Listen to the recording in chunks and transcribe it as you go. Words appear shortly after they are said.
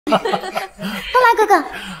来哥哥，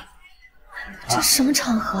这什么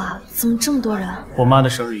场合啊？怎么这么多人？我妈的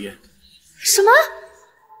生日宴。什么？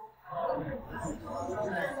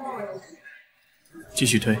继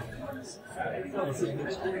续推。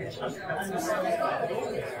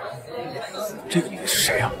这个女的是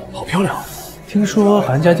谁啊？好漂亮啊！听说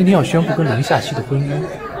韩家今天要宣布跟林夏曦的婚约，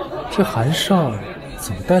这韩少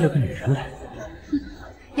怎么带了个女人来？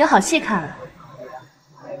有好戏看了。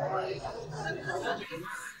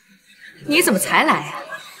你怎么才来啊？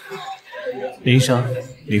林医生，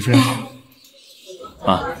李夫人好。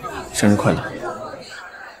妈，生日快乐！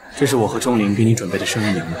这是我和钟灵给你准备的生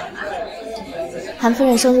日礼物。韩夫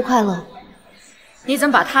人生日快乐！你怎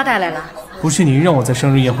么把她带来了？不是你让我在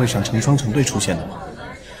生日宴会上成双成对出现的吗？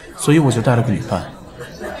所以我就带了个女伴。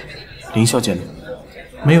林小姐呢？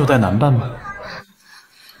没有带男伴吗？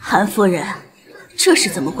韩夫人，这是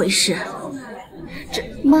怎么回事？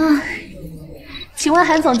妈，请问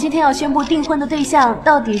韩总今天要宣布订婚的对象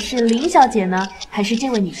到底是林小姐呢，还是这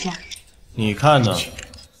位女士啊？你看呢？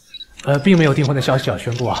并没有订婚的消息要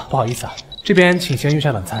宣布啊，不好意思啊，这边请先用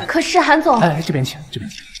下晚餐。可是韩总，哎，这边请，这边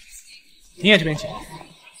请，你也这边请。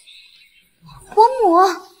伯母，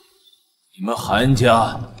你们韩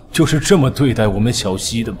家就是这么对待我们小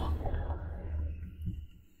溪的吗？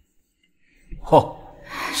哦，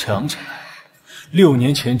想起来，6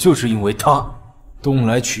年前就是因为他，东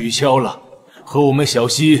来取消了和我们小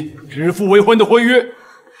溪指腹为婚的婚约。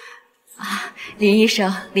啊，林医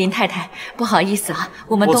生、林太太，不好意思啊，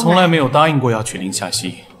我从来没有答应过要娶林夏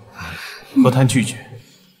曦，何谈拒绝？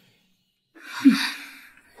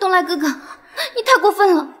东来哥哥，你太过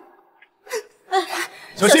分了！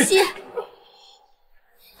小溪，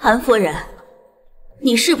韩夫人，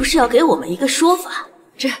你是不是要给我们一个说法？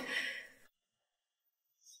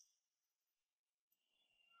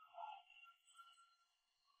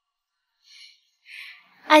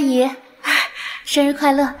阿姨，生日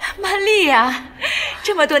快乐！曼丽呀，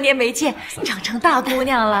这么多年没见，长成大姑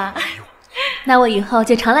娘了。那我以后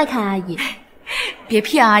就常来看阿姨。别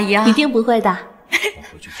骗阿姨啊！一定不会的。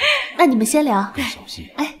那你们先聊。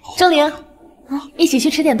哎，钟灵，一起去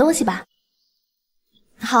吃点东西吧。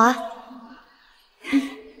好啊。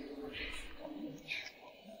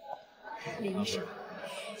林医生，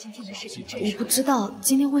今天的事情我不知道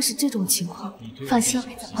今天会是这种情况。放心，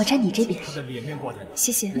我站你这边。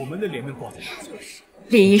谢谢。我们的脸面挂在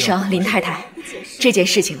林医生、林太太，这件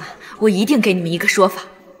事情啊，我一定给你们一个说法。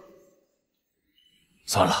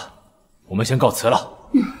算了，我们先告辞了。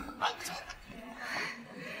走。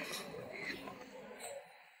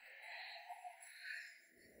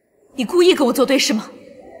你故意跟我作对是吗？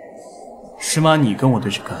是吗？你跟我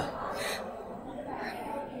对着干。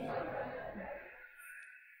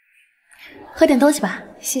喝点东西吧，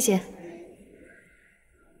谢谢。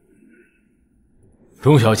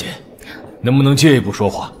钟小姐，能不能借一步说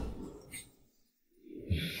话？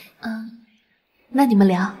那你们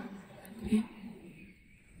聊。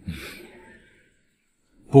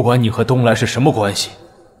不管你和东来是什么关系，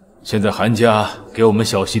现在韩家给我们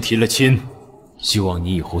小溪提了亲，希望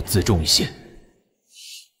你以后自重一些。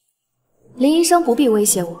林医生不必威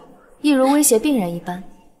胁我，一如威胁病人一般。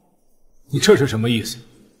你这是什么意思？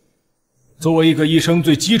作为一个医生，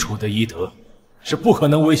最基础的医德是不可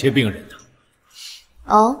能威胁病人的。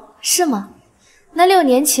哦，是吗？那6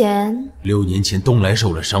年前，6年前东来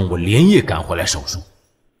受了伤，我连夜赶回来手术，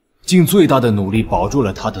尽最大的努力保住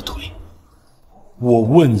了他的腿，我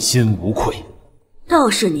问心无愧。倒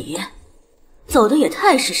是你，走的也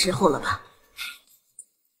太是时候了吧？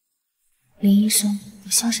林医生，你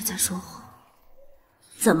像是在说谎。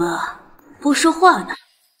怎么不说话呢？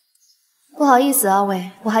不好意思，阿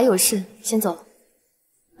伟，我还有事，先走了。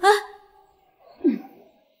哎，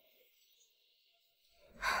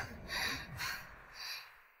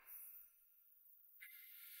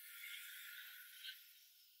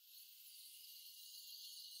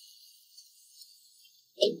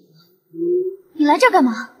你来这儿干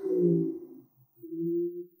嘛？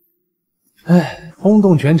哎，轰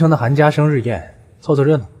动全城的韩家生日宴，凑凑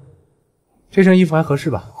热闹。这身衣服还合适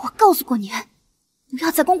吧？我告诉过你，不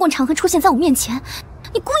要在公共场合出现在我面前，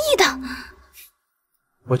你故意的。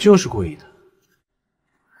我就是故意的。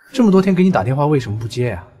这么多天给你打电话，为什么不接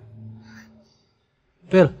呀？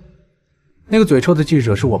对了，那个嘴臭的记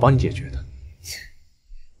者是我帮你解决的。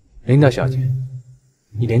琳达小姐，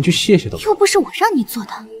你连句谢谢都没有。又不是我让你做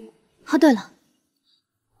的。哦，对了，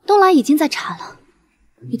东来已经在查了，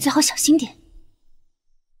你最好小心点。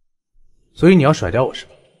所以你要甩掉我是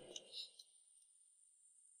吧？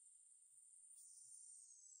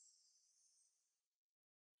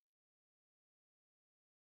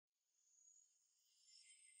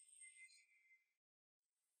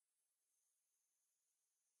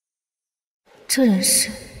这人是……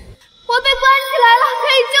我被关起来了，可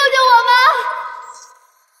以救救我吗？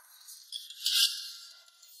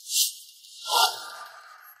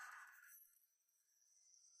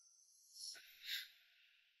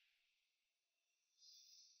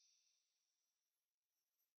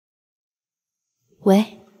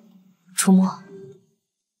喂，楚墨，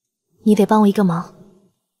你得帮我一个忙。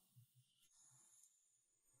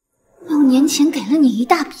6年前给了你一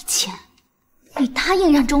大笔钱，你答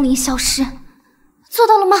应让钟灵消失，做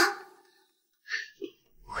到了吗？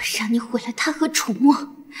我让你毁了他和楚墨，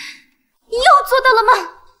你又做到了吗？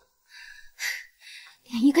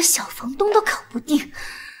连一个小房东都搞不定，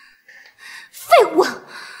废物！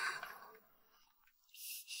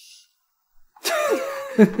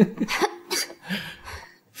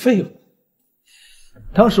废物！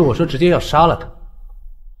当时我说直接要杀了他，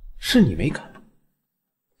是你没敢，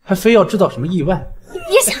还非要制造什么意外。你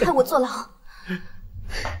别想害我坐牢！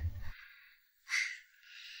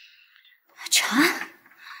查，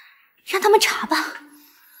让他们查吧，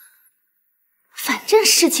反正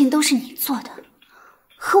事情都是你做的，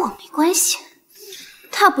和我没关系。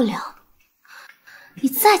大不了你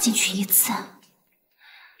再进去一次，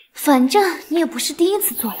反正你也不是第一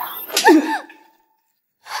次坐牢。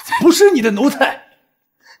不是你的奴才！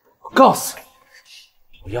我告诉你，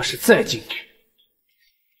我要是再进去，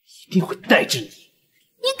一定会带着你。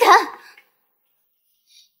你敢？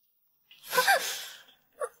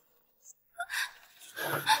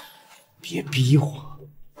别逼我！滚！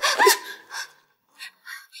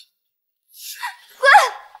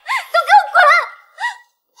都给我滚！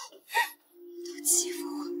都欺负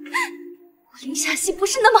我，我林夏曦不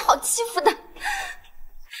是那么好欺负的。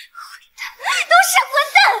都是混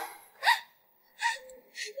蛋！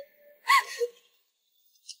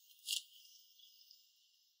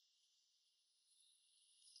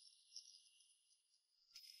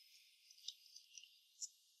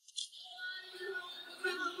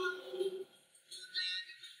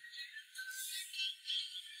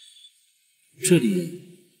这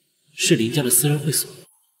里是林家的私人会所。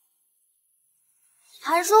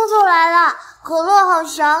韩叔叔来了，可乐好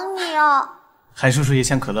想你哦。韩叔叔也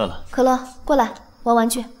想可乐了。可乐，过来玩玩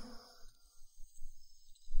具。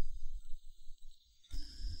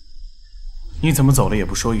你怎么走了也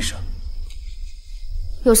不说一声？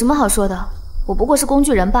有什么好说的？我不过是工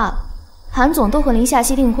具人罢了。韩总都和林夏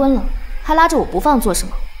曦订婚了，还拉着我不放做什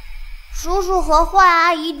么？叔叔和坏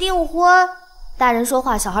阿姨订婚。大人说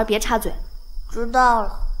话，小孩别插嘴。知道了。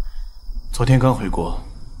昨天刚回国，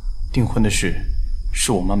订婚的事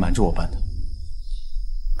是我妈瞒着我办的，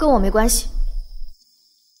跟我没关系。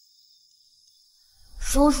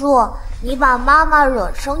叔叔，你把妈妈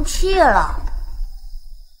惹生气了。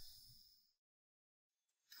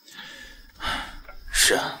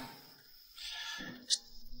是啊。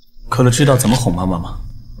可乐知道怎么哄妈妈吗？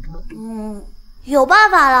有办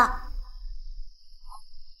法了。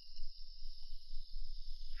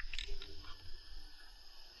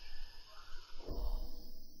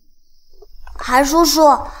韩叔叔，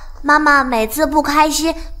妈妈每次不开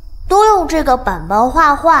心都用这个本本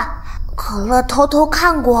画画，可乐偷偷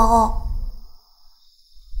看过哦。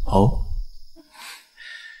哦，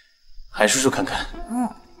韩叔叔看看。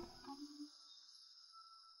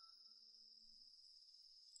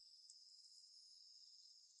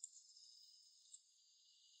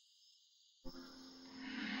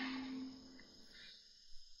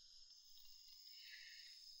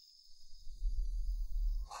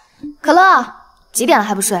可乐，几点了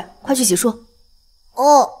还不睡？快去洗漱。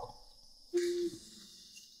哦。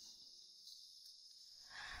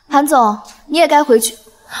韩总，你也该回去。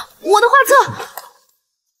我的画册。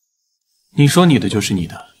你说你的就是你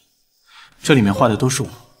的，这里面画的都是我。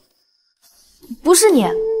不是你，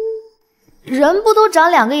人不都长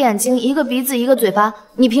2个眼睛、1个鼻子、1个嘴巴？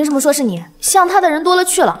你凭什么说是你？像他的人多了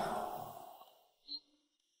去了。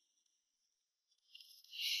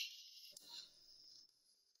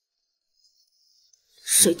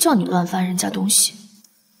谁叫你乱翻人家东西？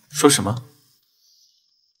说什么？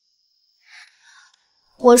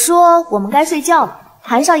我说我们该睡觉了，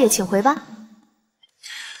韩少爷请回吧。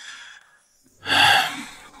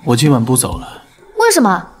我今晚不走了。为什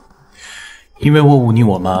么？因为我忤逆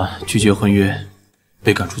我妈拒绝婚约，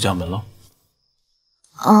被赶出家门了。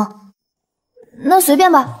那随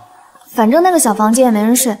便吧，反正那个小房间也没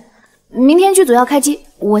人睡。明天剧组要开机，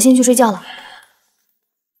我先去睡觉了。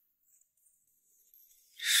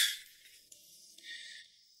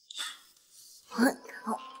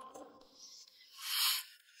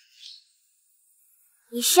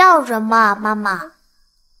你笑什么，妈妈？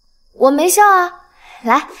我没笑啊。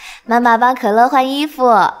来，妈妈帮可乐换衣服。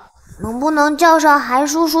能不能叫上韩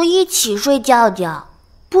叔叔一起睡觉觉？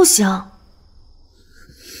不行。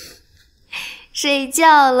睡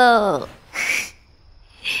觉喽。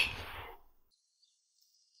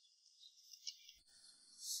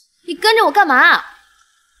你跟着我干嘛？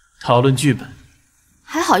讨论剧本。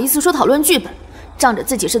还好意思说讨论剧本，仗着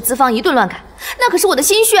自己是资方一顿乱改，那可是我的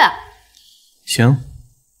心血。行，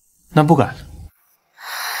那不改了。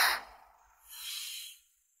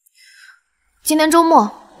今天周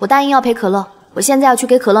末，我答应要陪可乐，我现在要去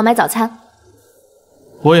给可乐买早餐。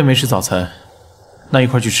我也没吃早餐，那一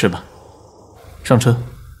块去吃吧。上车。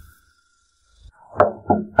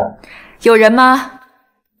有人吗？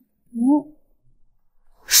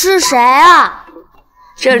是谁啊？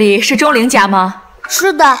这里是钟灵家吗？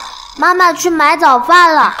是的，妈妈去买早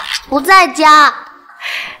饭了，不在家。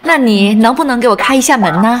那你能不能给我开一下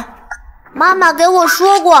门呢？妈妈给我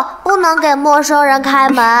说过，不能给陌生人开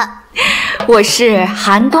门。我是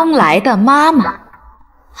寒冬来的妈妈。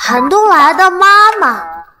寒冬来的妈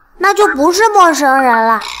妈，那就不是陌生人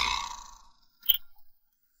了。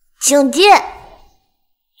请进。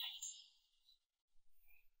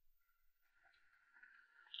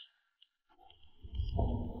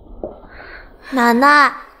奶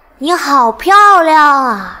奶，你好漂亮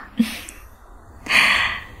啊！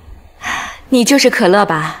你就是可乐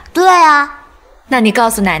吧？对啊。那你告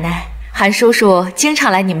诉奶奶，韩叔叔经常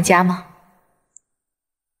来你们家吗？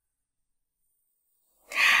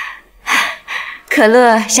可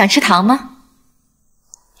乐想吃糖吗？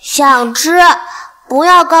想吃，不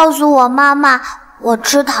要告诉我妈妈我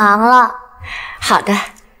吃糖了。好的，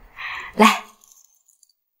来。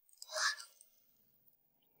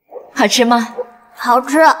好吃吗？好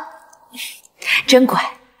吃。真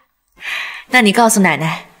乖。那你告诉奶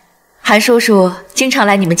奶，韩叔叔经常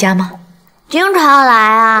来你们家吗？经常来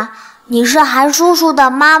啊，你是韩叔叔的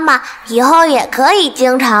妈妈，以后也可以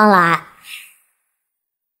经常来。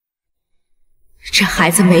这孩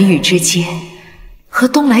子眉宇之间和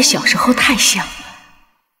东来小时候太像了。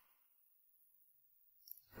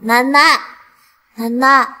奶奶，奶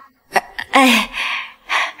奶。哎，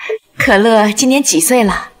可乐今年几岁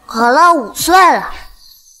了？可乐5岁了。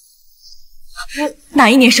哪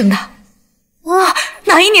一年生的？啊，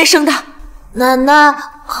哪一年生的？奶奶，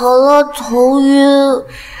可乐头晕。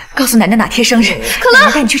告诉奶奶哪天生日，可乐，奶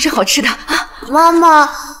奶带你去吃好吃的啊！妈妈，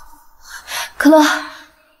可乐。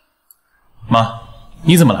妈，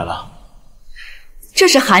你怎么来了？这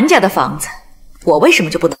是韩家的房子，我为什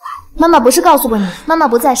么就不能来？妈妈不是告诉过你，妈妈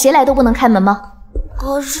不在，谁来都不能开门吗？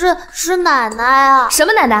可是奶奶啊！什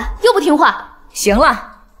么奶奶？又不听话！行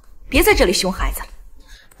了，别在这里凶孩子了。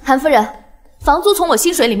韩夫人，房租从我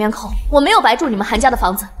薪水里面扣，我没有白住你们韩家的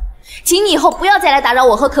房子，请你以后不要再来打扰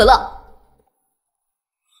我和可乐。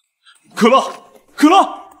可乐，可乐，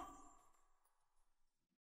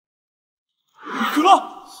可乐，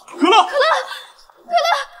可乐，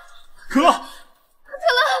可乐，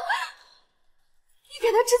你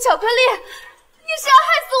给他吃巧克力，你是要害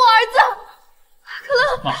死我儿子！可乐，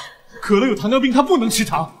妈，可乐有糖尿病，他不能吃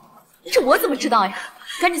糖。这我怎么知道呀？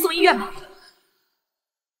赶紧送医院吧。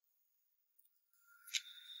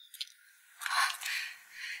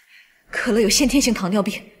可乐有先天性糖尿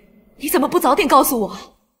病，你怎么不早点告诉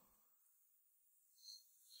我？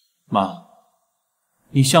妈，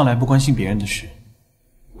你向来不关心别人的事，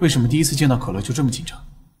为什么第一次见到可乐就这么紧张？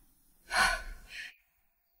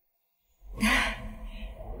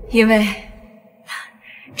因为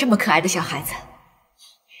这么可爱的小孩子，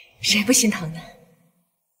谁不心疼呢？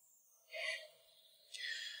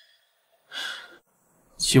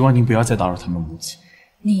希望您不要再打扰他们母子。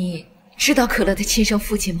你知道可乐的亲生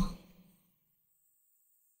父亲吗？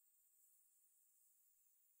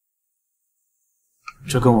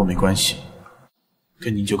这跟我没关系，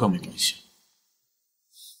跟您就更没关系。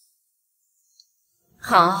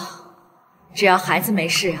好，只要孩子没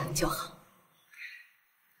事就好。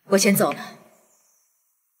我先走了。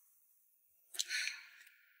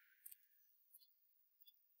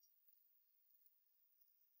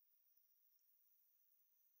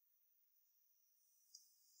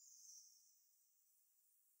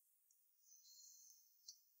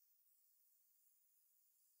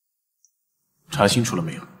查清楚了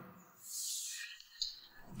没有？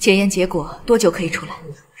检验结果多久可以出来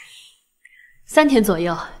？3天左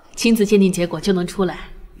右，亲子鉴定结果就能出来。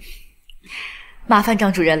麻烦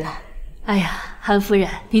张主任了。哎呀，韩夫人，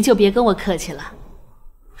您就别跟我客气了。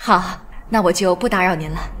好，那我就不打扰您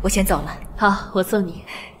了，我先走了。好，我送你。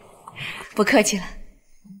不客气了。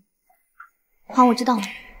好，我知道了。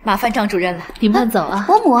麻烦张主任了。你慢走啊。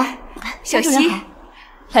伯母，小希，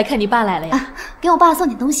来看你爸来了呀。给我爸送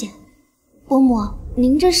点东西。伯母，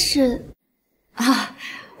您这是？啊，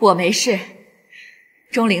我没事。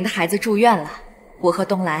钟灵的孩子住院了，我和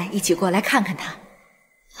东来一起过来看看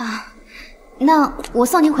他。啊，那我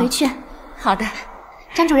送您回去。好的，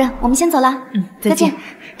张主任，我们先走了。再见。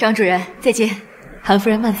张主任，再见。韩夫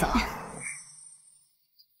人慢走。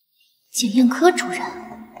检验科主任，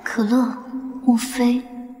可乐，莫非？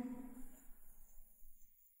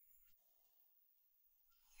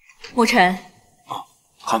沐晨。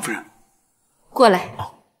韩夫人，过来。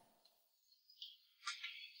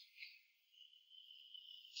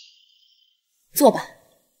坐吧。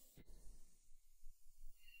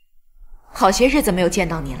好些日子没有见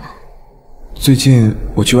到你了。最近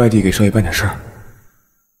我去外地给少爷办点事儿。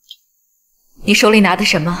你手里拿的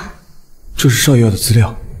什么？这是少爷要的资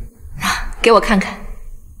料。给我看看。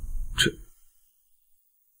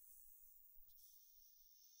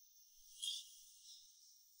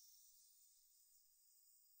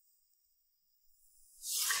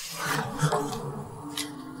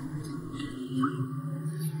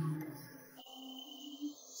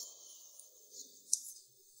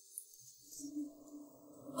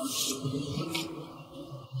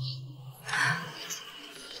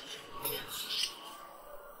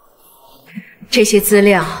这些资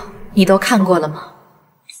料你都看过了吗？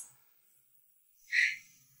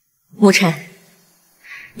沐晨，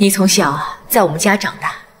你从小在我们家长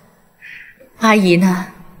大，阿姨呢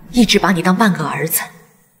一直把你当半个儿子。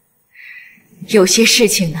有些事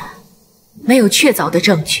情呢，没有确凿的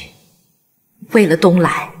证据，为了东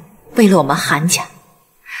来，为了我们韩家，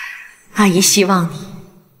阿姨希望你。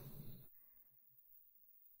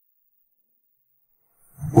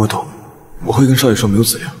我懂，我会跟少爷说没有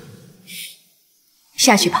资料。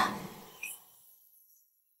下去吧。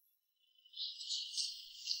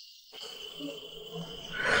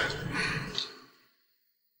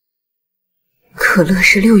可乐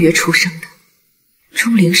是6月出生的，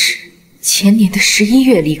钟灵是前年的11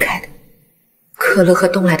月离开的。可乐和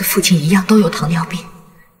东来的父亲一样都有糖尿病，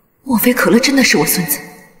莫非可乐真的是我孙子？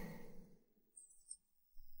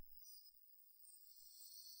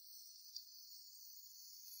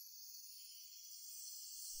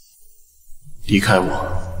离开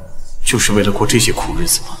我，就是为了过这些苦日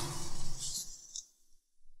子吗？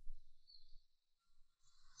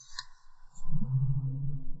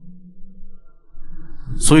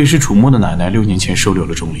所以是楚墨的奶奶6年前收留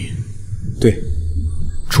了钟离。对，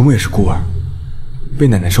楚墨也是孤儿，被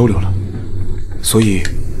奶奶收留了，所以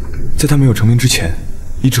在他没有成名之前，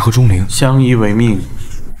一直和钟灵相依为命。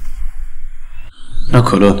那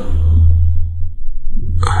可乐呢？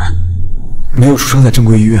没有出生在正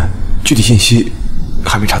规医院。具体信息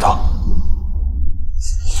还没查到，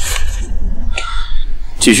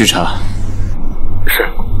继续查。是。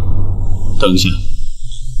等一下，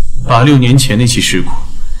把6年前那起事故，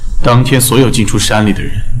当天所有进出山里的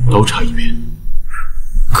人都查一遍。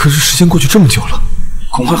可是时间过去这么久了，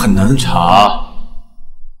恐怕很难查。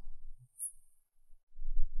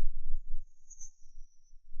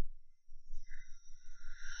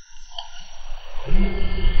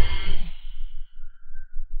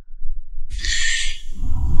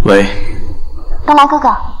喂，东来哥哥，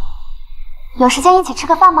有时间一起吃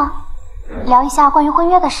个饭吗？聊一下关于婚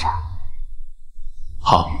约的事。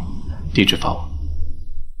好，地址发我。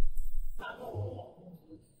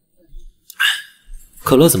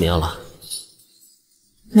可乐怎么样了？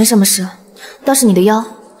没什么事，倒是你的腰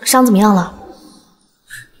伤怎么样了？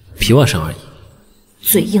皮外伤而已。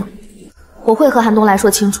嘴硬，我会和韩东来说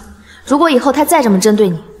清楚。如果以后他再这么针对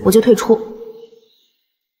你，我就退出。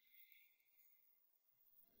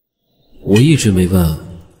我一直没问，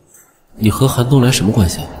你和韩东来什么关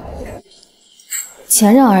系啊？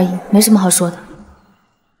前任而已，没什么好说的。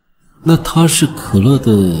那他是可乐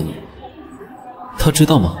的，他知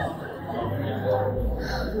道吗？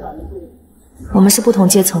我们是不同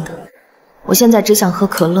阶层的，我现在只想和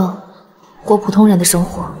可乐过普通人的生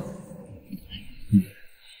活。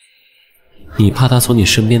你怕他从你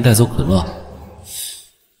身边带走可乐，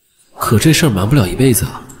可这事儿瞒不了一辈子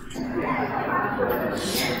啊。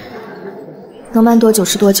能瞒多久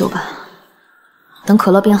是多久吧。等可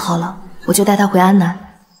乐变好了，我就带他回安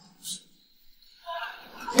南。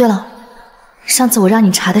对了，上次我让你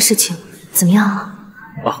查的事情怎么样啊？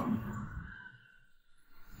啊，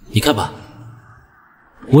你看吧，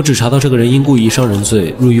我只查到这个人因故意伤人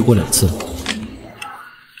罪入狱过2次，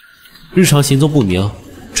日常行踪不明，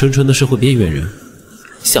纯纯的社会边缘人。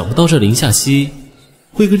想不到这林夏曦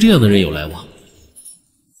会跟这样的人有来往。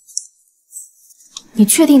你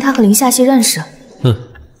确定他和林夏曦认识？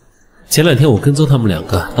前2天我跟踪他们2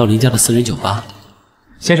个到林家的私人酒吧。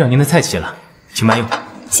先生，您的菜齐了，请慢用。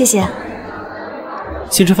谢谢。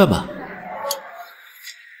先吃饭吧。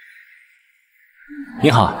你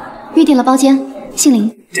好，预定了包间，姓林。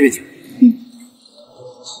这边请。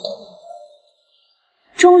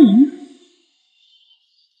钟灵。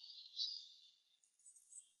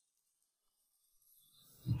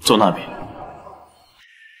坐那边。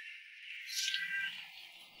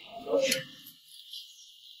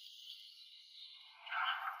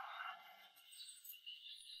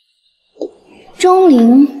钟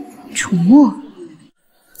灵，楚墨，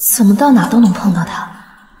怎么到哪都能碰到他？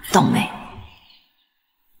倒霉。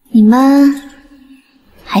你们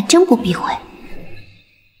还真不避讳。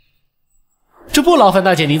这不劳烦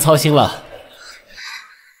大姐您操心了。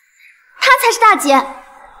她才是大姐。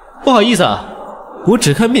不好意思啊，我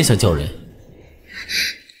只看面相叫人。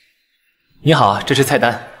你好，这是菜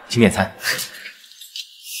单，请点餐。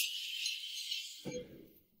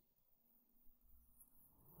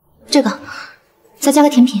这个，再加个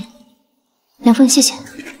甜品，2份，谢谢。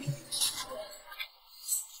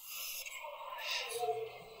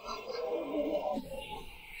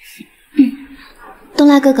东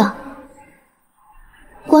来哥哥，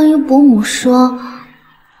关于伯母说，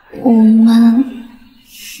我们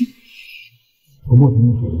我莫同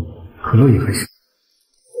意，可乐也还行。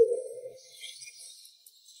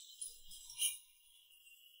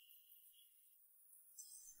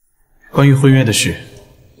关于婚约的事，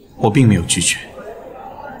我并没有拒绝。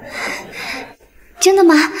真的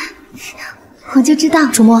吗？我就知道。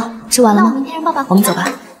楚墨，吃完了吗？那我明天让爸爸回来。我们走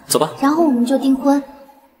吧。走吧。然后我们就订婚，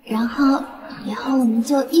然后以后我们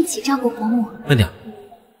就一起照顾伯母。慢点。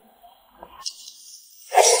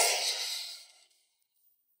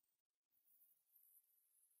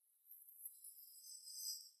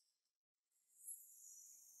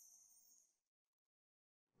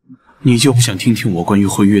你就不想听听我关于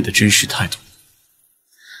婚约的真实态度？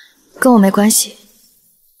跟我没关系。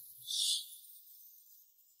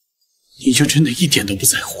你就真的一点都不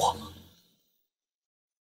在乎我吗？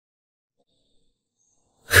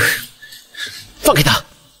放开他！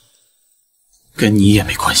跟你也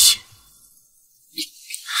没关系。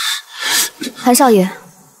韩少爷，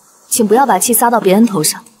请不要把气撒到别人头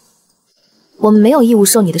上。我们没有义务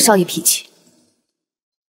受你的少爷脾气。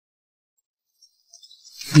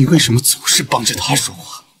你为什么总是帮着他说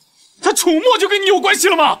话？他楚墨就跟你有关系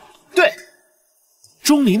了吗？对，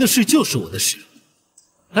钟灵的事就是我的事，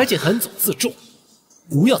还请韩总自重，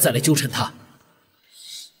不要再来纠缠他。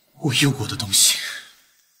我用过的东西，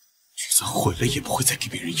就算毁了也不会再给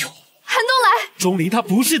别人用。韩东来，钟灵她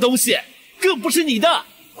不是东西，更不是你的。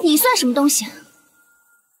你算什么东西？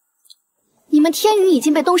你们天宇已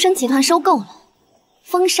经被东升集团收购了，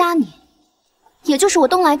封杀你，也就是我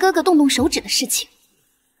东来哥哥动动手指的事情。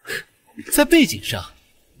在背景上，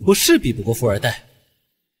我是比不过富二代，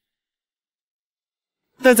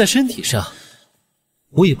但在身体上，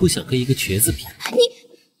我也不想跟一个瘸子比。你，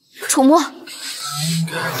楚墨。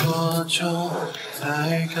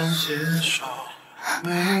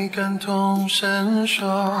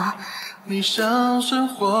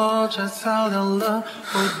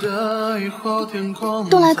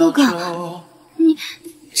东来哥哥，你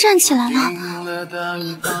站起来了。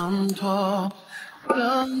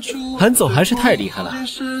韩总还是太厉害了，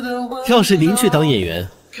要是您去当演员，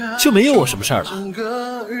就没有我什么事儿了。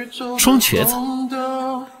双瘸子，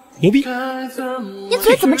牛逼！你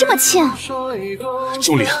嘴怎么这么欠？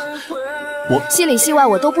钟灵，我戏里戏外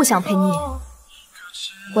我都不想陪你演，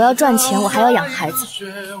我要赚钱，我还要养孩子。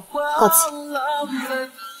告辞。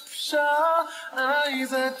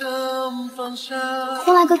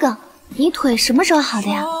东来哥哥，你腿什么时候好的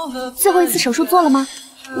呀？最后一次手术做了吗？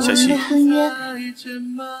小希，我们的婚约，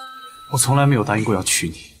我从来没有答应过要娶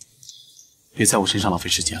你，别在我身上浪费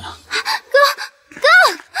时间了。哥，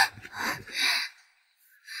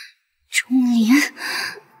钟灵，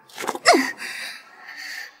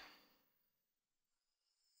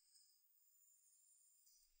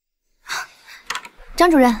张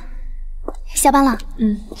主任，下班了。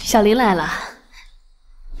小林来了。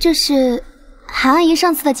这是韩阿姨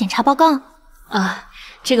上次的检查报告啊，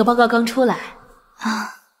这个报告刚出来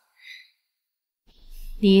啊。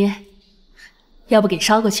你要不给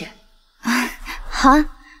捎过去？好啊，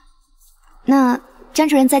那张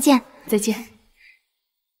主任再见。再见。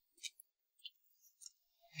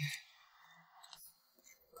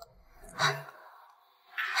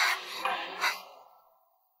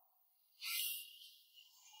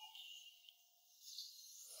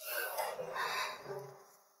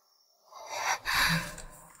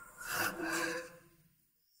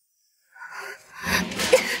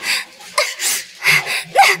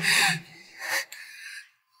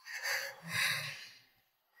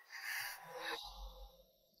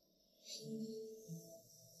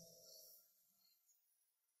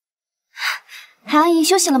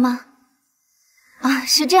休息了吗？啊，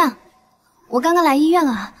是这样，我刚刚来医院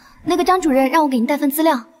了，那个张主任让我给您带份资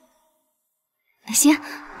料。行，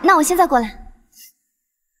那我现在过来。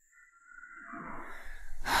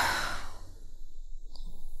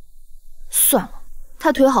算了，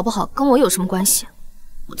他腿好不好跟我有什么关系？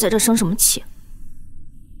我在这生什么气？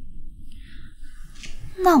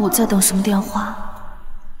那我在等什么电话？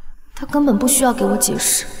他根本不需要给我解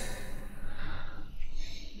释。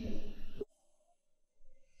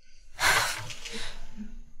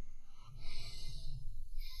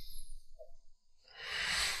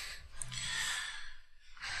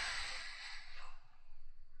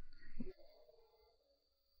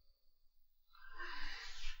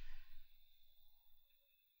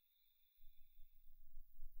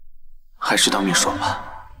还是当面说吧。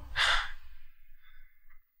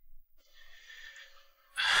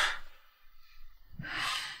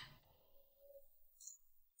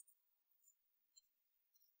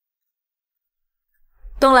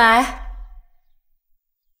东来，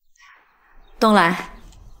东来，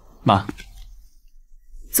妈，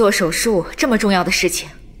做手术这么重要的事情，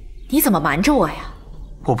你怎么瞒着我呀？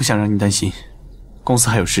我不想让你担心，公司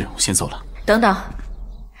还有事，我先走了。等等，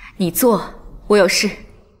你做，我有事。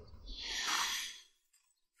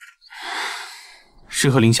是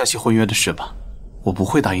和林夏曦婚约的事吧？我不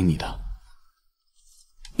会答应你的。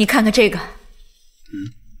你看看这个。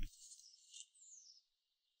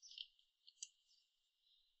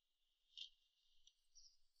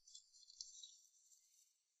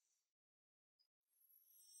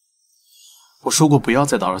我说过不要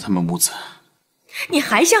再打扰他们母子。你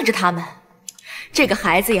还向着他们？这个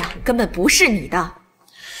孩子呀，根本不是你的。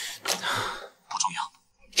不重要。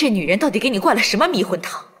这女人到底给你灌了什么迷魂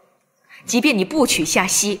汤？即便你不娶夏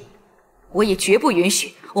曦，我也绝不允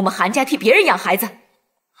许我们韩家替别人养孩子。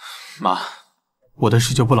妈，我的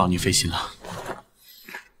事就不劳你费心了。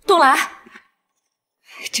东来，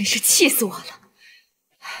真是气死我了！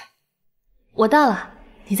我到了，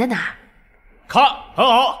你在哪儿？看，很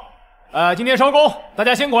好。今天收工，大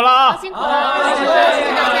家辛苦了啊！辛苦了，谢谢导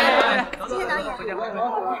演，谢谢导演。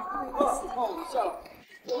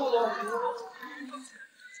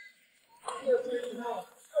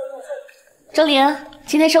钟灵，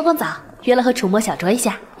今天收工早，约了和楚墨小酌一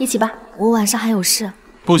下，一起吧。我晚上还有事，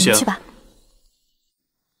不行，你去吧。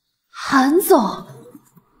韩总，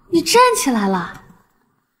你站起来了，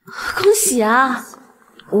恭喜啊！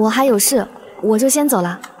我还有事，我就先走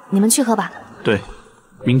了，你们去喝吧。对，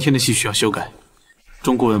明天的戏需要修改，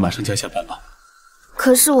钟顾问晚上加下班吧。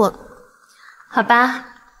可是我……好吧，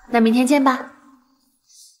那明天见吧。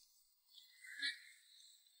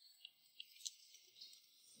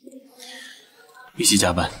一起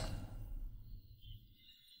加班。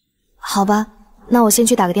好吧，那我先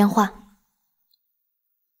去打个电话。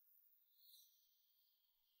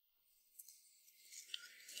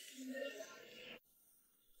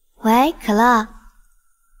喂，可乐，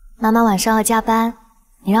妈妈晚上要加班，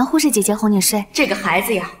你让护士姐姐哄你睡。这个孩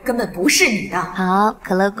子呀，根本不是你的。好，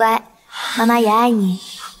可乐乖，妈妈也爱你。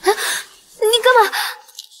啊，你干嘛？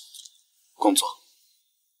工作。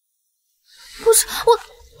不是我，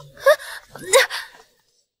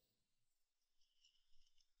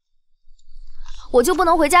我就不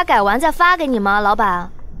能回家改完再发给你吗，老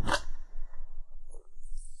板？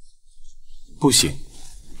不行，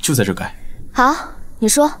就在这改。好，你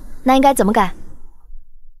说，那应该怎么改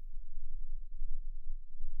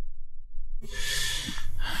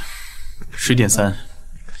？10.3，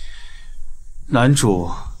男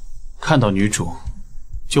主看到女主，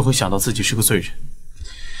就会想到自己是个罪人。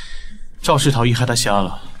肇事逃逸害他瞎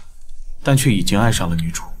了，但却已经爱上了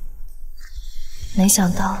女主。没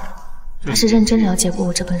想到他是认真了解过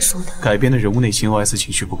我这本书的。改编的人物内心 OS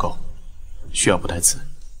情绪不够，需要补台词。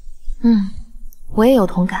我也有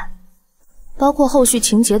同感，包括后续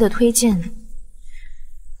情节的推进，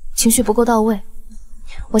情绪不够到位。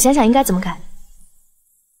我想想应该怎么改。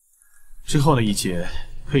之后的一节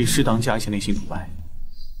可以适当加一些内心独白。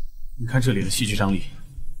你看这里的戏剧张力，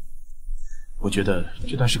我觉得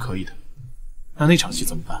这段是可以的。那场戏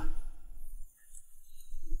怎么办？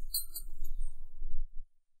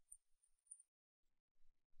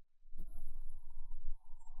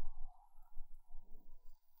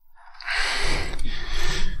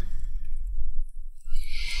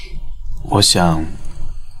我想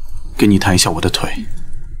跟你谈一下我的腿。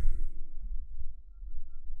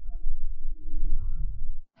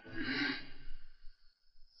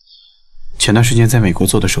前段时间在美国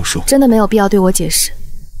做的手术，真的没有必要对我解释。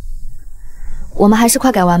我们还是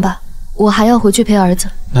快改完吧，我还要回去陪儿子。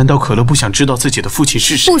难道可乐不想知道自己的父亲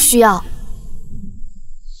是谁？不需要，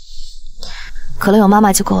可乐有妈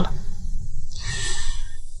妈就够了。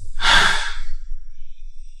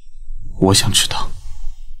我想知道。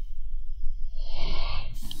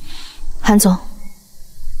韩总，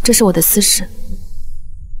这是我的私事。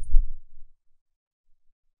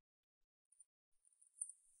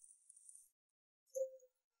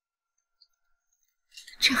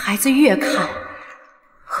这孩子越看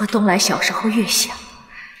和东来小时候越像。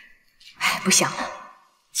哎，不想了，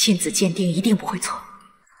亲子鉴定一定不会错。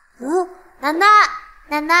奶奶，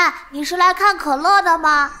奶奶，你是来看可乐的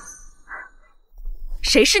吗？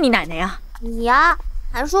谁是你奶奶呀？你呀，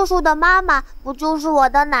韩叔叔的妈妈不就是我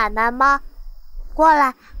的奶奶吗？过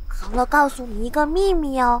来，可乐告诉你一个秘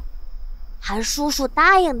密哦，韩叔叔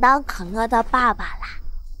答应当可乐的爸爸啦。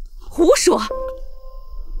胡说！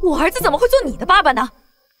我儿子怎么会做你的爸爸呢？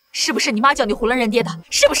是不是你妈叫你囫囵认爹的？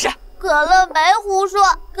是不是？可乐没胡说，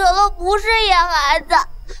可乐不是野孩子。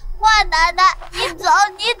坏奶奶，你走，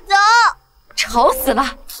你走！吵死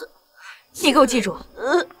了！你给我记住，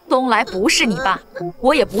东来不是你爸，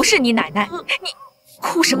我也不是你奶奶。你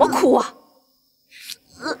哭什么哭啊？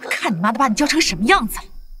看你妈都把你教成什么样子了！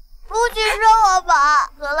不许说我爸，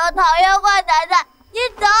可乐讨厌坏奶奶。你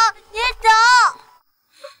走，你走！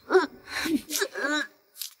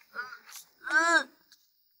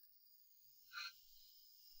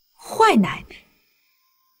坏奶奶，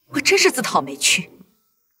我真是自讨没趣。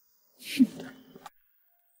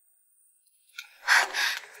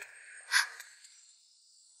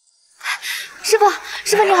师傅，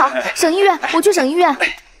师傅你好，省医院，我去省医院。哎，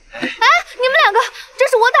你们两个，这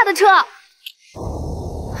是我打的车。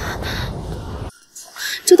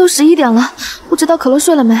这都11点了，不知道可乐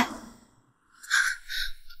睡了没？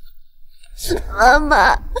妈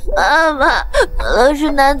妈，妈妈，可乐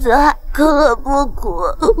是男子汉，可乐不哭。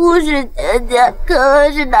护士姐姐，可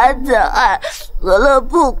乐是男子汉，可乐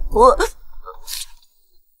不哭。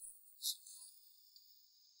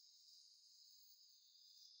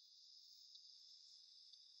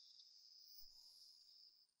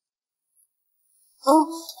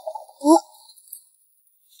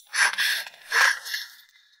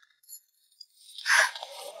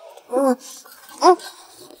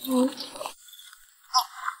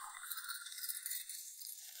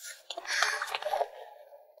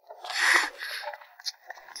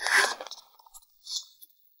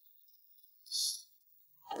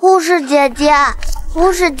护士姐姐，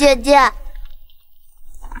护士姐姐，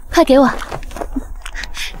快给我！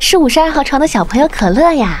是52号床的小朋友可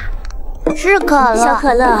乐呀。是可乐。小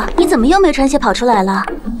可乐，你怎么又没穿鞋跑出来了？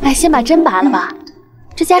哎，先把针拔了吧，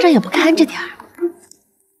这家长也不看着点儿。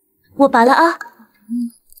我拔了啊。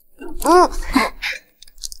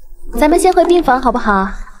咱们先回病房好不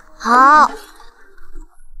好？好。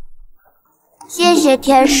谢谢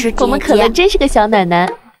天使姐姐。我们可乐真是个小奶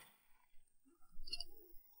奶。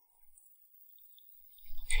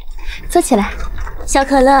坐起来。小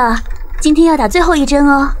可乐，今天要打最后一针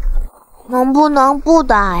哦。能不能不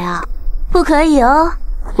打呀？不可以哦。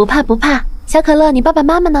不怕不怕。小可乐，你爸爸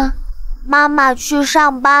妈妈呢？妈妈去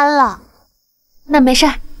上班了。那没事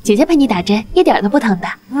儿，姐姐陪你打针，一点都不疼的。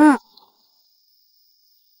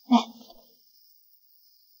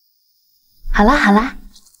好啦好啦，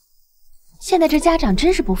现在这家长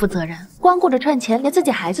真是不负责任，光顾着赚钱，连自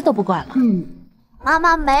己孩子都不管了。妈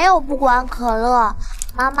妈没有不管可乐，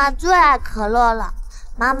妈妈最爱可乐了。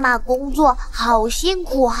妈妈工作好辛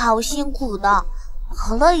苦好辛苦的，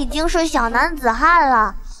可乐已经是小男子汉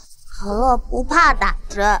了。可乐不怕打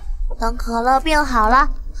针，等可乐病好了，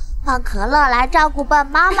换可乐来照顾笨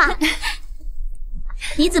妈妈。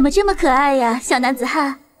你怎么这么可爱呀，小男子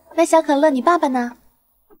汉？那小可乐，你爸爸呢？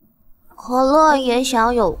可乐也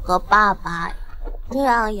想有个爸爸，这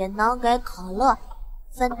样也能给可乐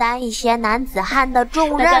分担一些男子汉的重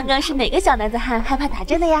任。那刚刚是哪个小男子汉害怕打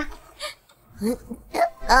针的呀？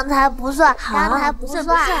刚才不算，刚才不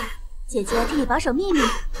算。姐姐替你保守秘密。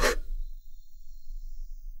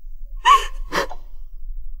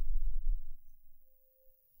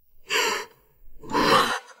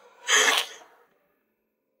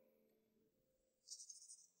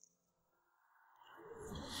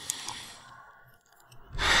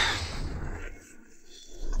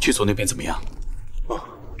剧组那边怎么样？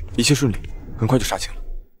一切顺利，很快就杀青了。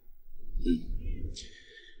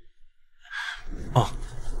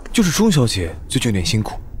就是钟小姐最近有点辛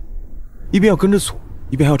苦，一边要跟着组，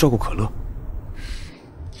一边还要照顾可乐。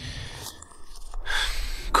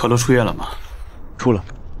可乐出院了吗？出了，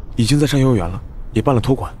已经在上幼儿园了，也办了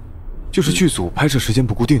托管。就是剧组拍摄时间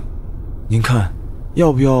不固定，您看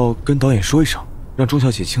要不要跟导演说一声，让钟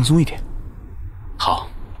小姐轻松一点？好，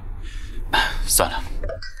算了，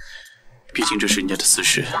毕竟这是人家的私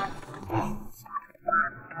事。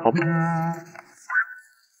好吧。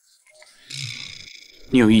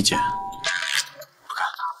你有意见？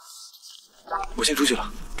我先出去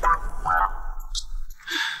了。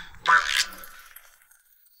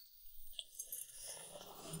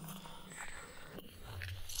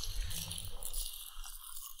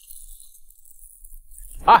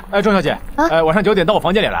钟小姐，晚上9点到我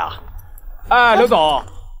房间里来啊！刘总，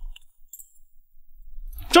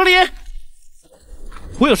钟离，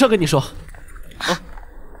我有事跟你说。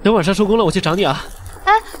等晚上收工了，我去找你啊。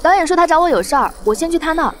哎，导演说他找我有事儿，我先去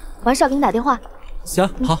他那儿，完事儿给你打电话。行，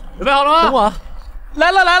好，准备好了吗？等我啊。来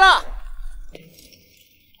了！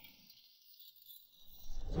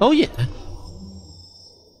导演，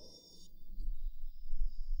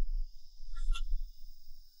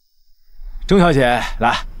钟小姐，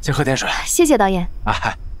来，先喝点水。谢谢导演。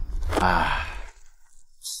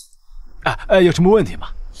有什么问题吗？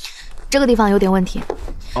这个地方有点问题。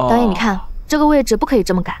导演，你看这个位置不可以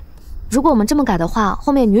这么改，如果我们这么改的话，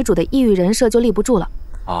后面女主的抑郁人设就立不住了。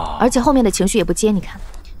而且后面的情绪也不接。你看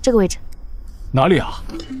这个位置。哪里啊？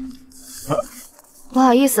不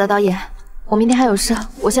好意思啊，导演，我明天还有事，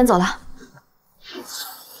我先走了。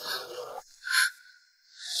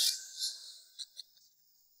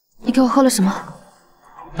你给我喝了什么？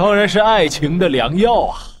当然是爱情的良药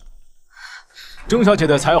啊！钟小姐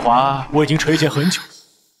的才华我已经垂涎很久，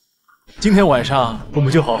今天晚上我们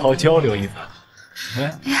就好好交流一番。哎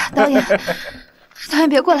呀，导演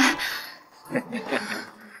别过来！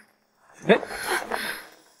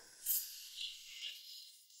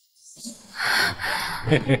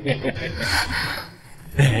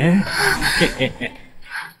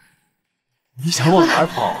你想往哪儿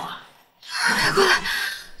跑啊？别过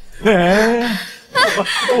来！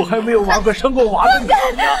我还没有玩过生过娃的你呢！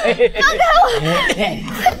放开我！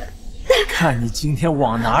看你今天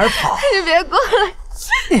往哪儿跑！你别过来！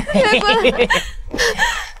别过来！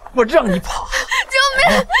我让你跑！救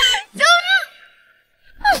命！救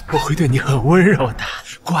命！我会对你很温柔的，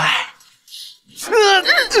乖。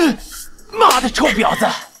妈的，臭婊子！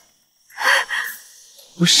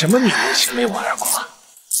我什么女明星没玩过？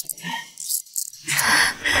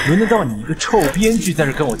轮得到你一个臭编剧在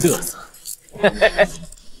这跟我嘚瑟？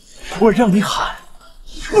我让你喊，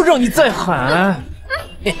我让你再喊！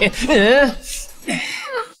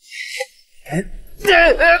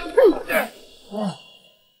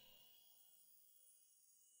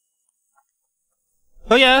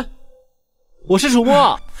导演，我是楚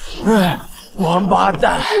墨。王八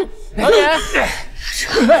蛋！导演，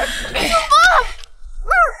楚墨！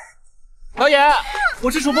导演，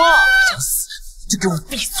我是楚墨。想死就给我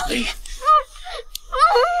闭嘴！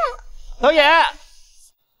导演，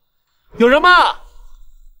有人吗？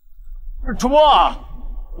楚墨，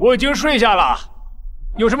我已经睡下了，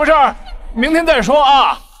有什么事儿明天再说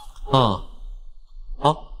啊。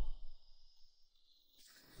好。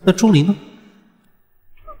那钟离呢？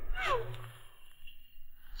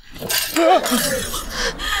楚墨，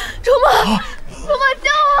救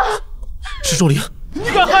我！是钟离，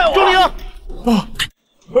你敢害我！钟离！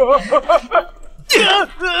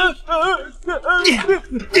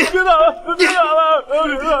别打了！别打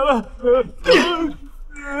了！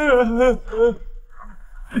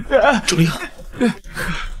钟离，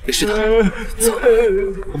没事的，走，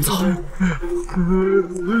我们走。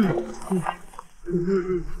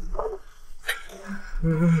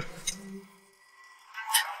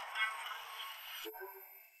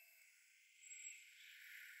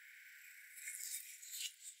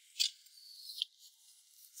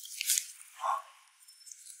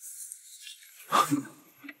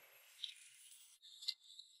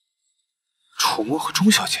楚墨和钟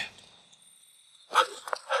小姐，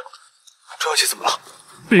钟小姐怎么了？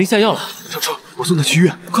被人下药了。上车，我送她去医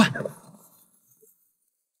院，快！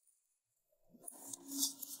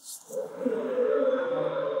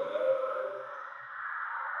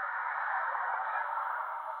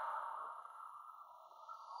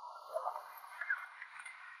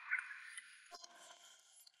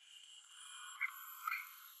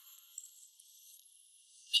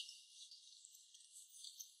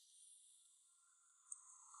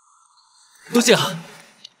多谢啊！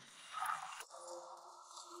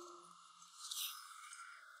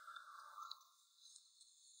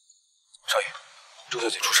少爷，钟小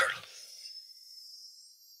姐出事了。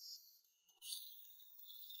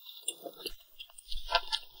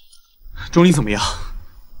钟离怎么样？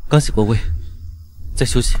刚洗过胃，在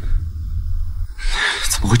休息。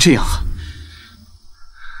怎么会这样啊？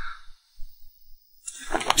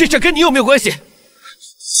这事跟你有没有关系？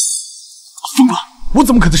疯了！我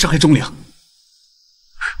怎么可能伤害钟离？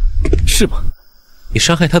是吗？你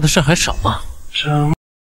伤害他的事儿还少吗？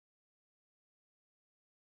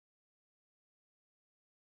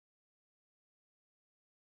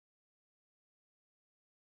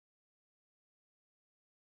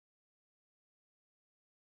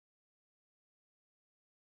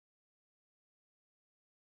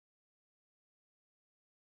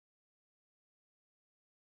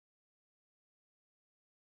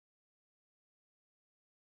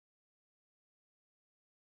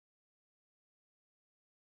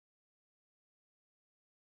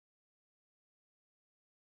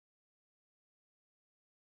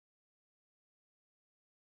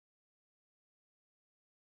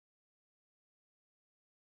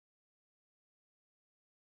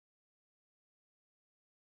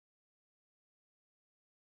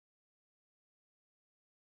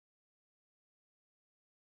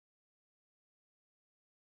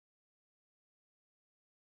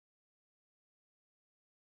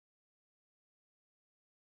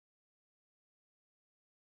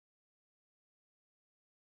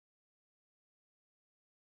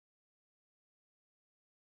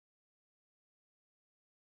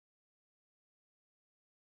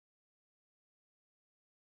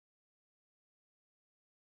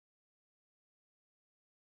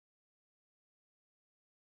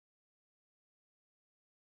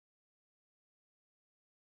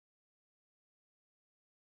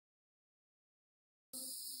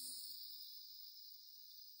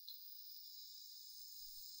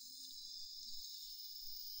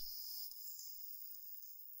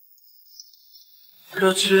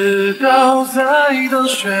可知道在等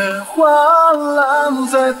雪花烂，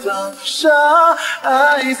在等下，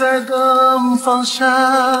爱在等放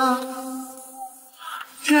下。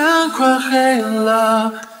天快黑了，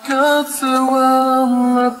各自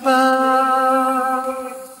忘了吧。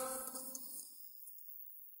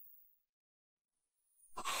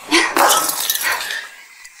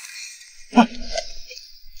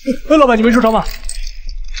哎，老板，你没受伤吧？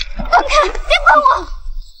放开！别管我！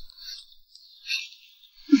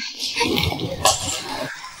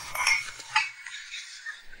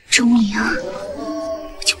钟灵，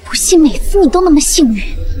我就不信每次你都那么幸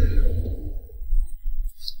运。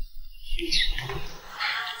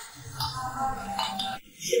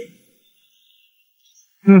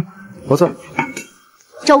不错。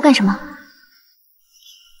找我干什么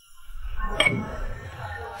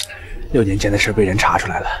？6年前的事被人查出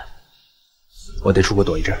来了，我得出国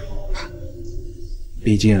躲一阵。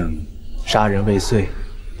毕竟杀人未遂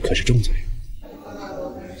可是重罪。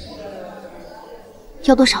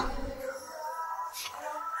要多少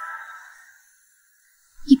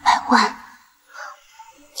？100万。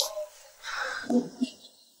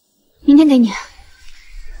明天给你，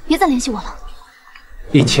别再联系我了。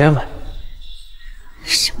1000万。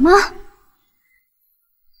什么？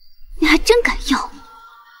你还真敢要？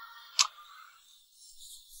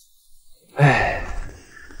哎，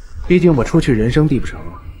毕竟我出去人生地不熟，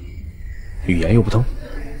语言又不通，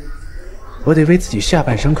我得为自己下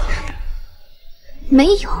半生考虑。没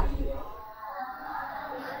有，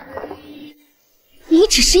你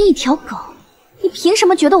只是一条狗，你凭什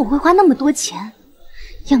么觉得我会花那么多钱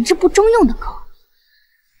养只不中用的狗？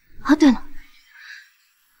哦，对了，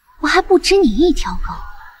我还不止你一条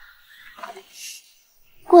狗，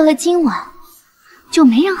过了今晚就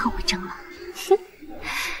没人和我争了。哼，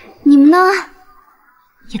你们呢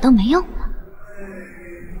也都没用了。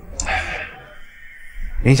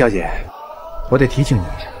林小姐，我得提醒你一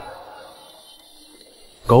下，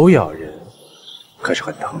狗咬人可是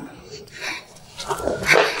很疼的。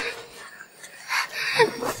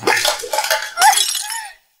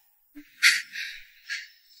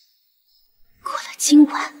过了今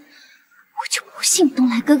晚，我就不信东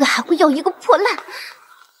来哥哥还会要一个破烂。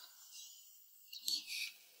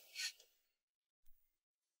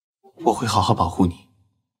我会好好保护你，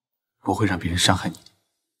不会让别人伤害你的。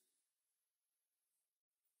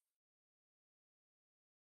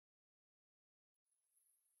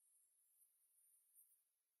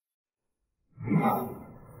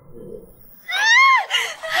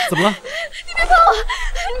怎么了？你别碰我！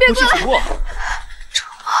你别过来！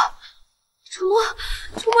楚墨，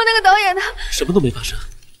楚墨那个导演呢？什么都没发生，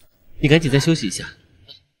你赶紧再休息一下。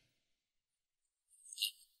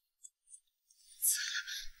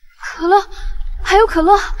可乐，还有可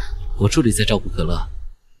乐。我助理在照顾可乐，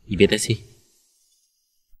你别担心。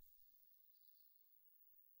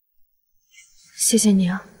谢谢你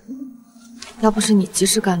啊，要不是你及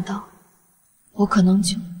时赶到，我可能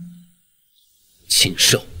就……禽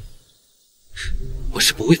兽，我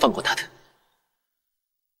是不会放过他的。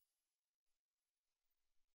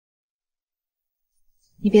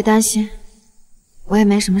你别担心，我也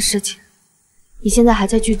没什么事情。你现在还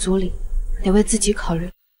在剧组里，得为自己考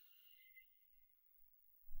虑。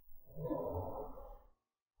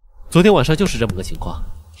昨天晚上就是这么个情况。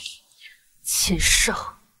禽兽，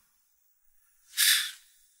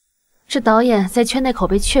这导演在圈内口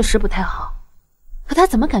碑确实不太好，可他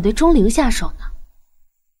怎么敢对钟灵下手呢？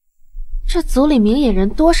这组里明眼人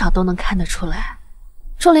多少都能看得出来，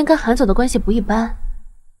钟灵跟韩总的关系不一般。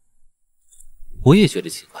我也觉得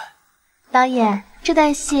奇怪。导演，这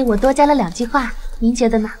段戏我多加了2句话，您觉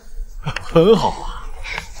得呢？很好啊。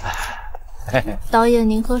导演，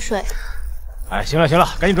您喝水。哎，行了，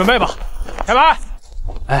赶紧准备吧，开拍。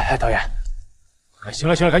哎，导演。哎，行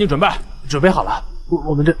了，赶紧准备。准备好了。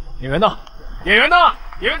我们这演员呢？演员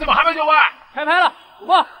怎么还没就位？开拍了，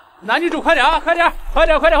哇！男女主快点啊，快点！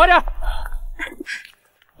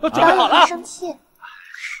都准备好了。生气。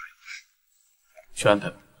去安排。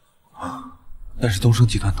但是东升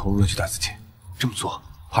集团投入了巨大资金，这么做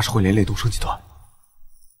怕是会连累东升集团。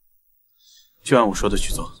就按我说的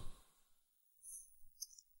去做。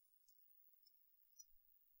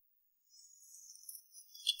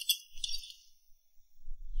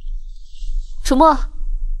楚墨，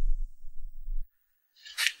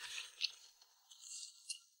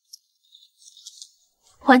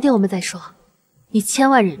晚点我们再说，你千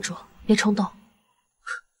万忍住，别冲动。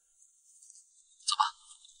走吧。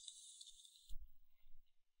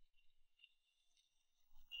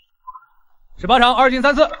18场2进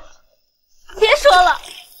3次。别说了。啊，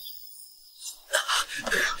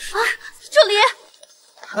助理，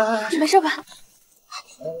你没事吧？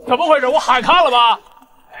怎么回事？我喊卡了吧？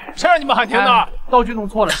谁让你们喊停的？道具弄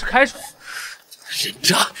错了，是开水。人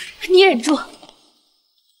渣！你忍住。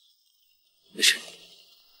没事。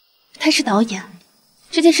他是导演，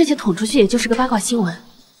这件事情捅出去也就是个八卦新闻，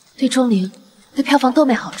对钟灵、对票房都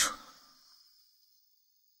没好处。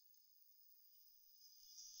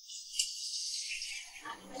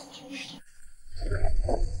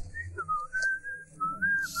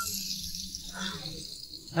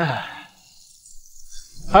唉，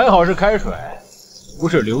还好是开水，不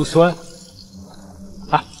是硫酸。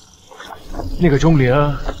啊，那个钟灵，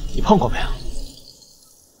你碰过没有？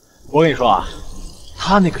我跟你说啊，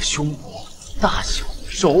他那个胸部大小、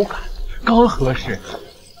手感刚合适，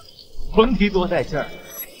甭提多带劲儿。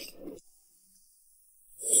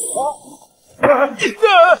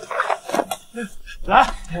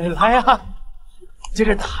来呀，接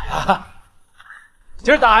着打呀，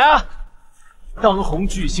接着打呀！当红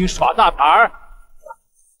巨星耍大牌儿，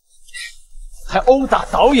还殴打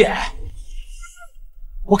导演，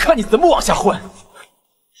我看你怎么往下混！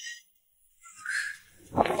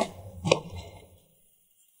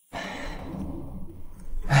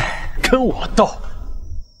哎，跟我斗！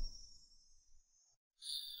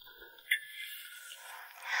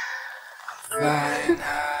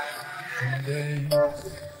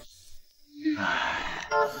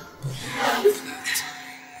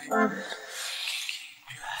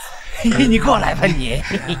你过来吧你！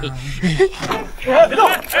别动！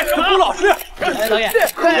吴老师，导演，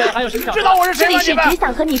还有谁知道我是谁吗？这里是只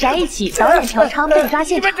想和你宅一起，导演嫖娼被抓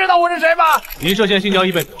现场。你们知道我是谁吗？您涉嫌性交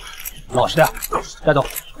易被捕。老实点，带走。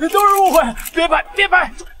都是误会，别拍，别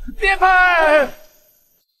拍，别拍！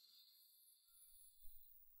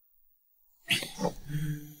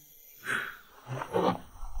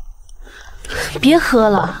别喝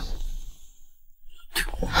了。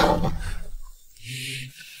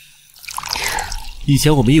以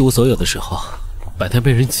前我们一无所有的时候，摆摊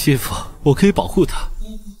被人欺负，我可以保护他；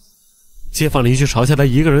街坊邻居嘲笑他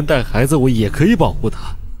一个人带孩子，我也可以保护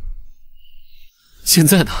他。现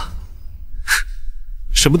在呢，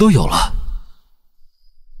什么都有了，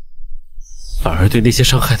反而对那些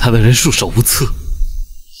伤害他的人束手无策。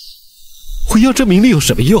我要这名利有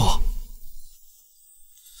什么用？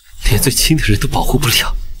连最亲的人都保护不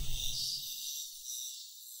了。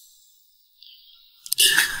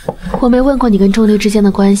我没问过你跟钟离之间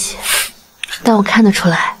的关系，但我看得出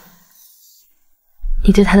来，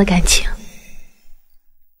你对他的感情。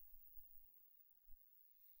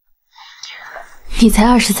你才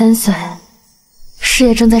23岁，事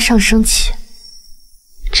业正在上升期，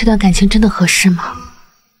这段感情真的合适吗？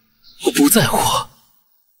我不在乎，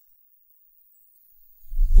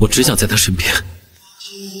我只想在他身边。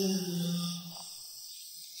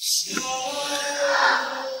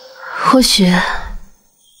或许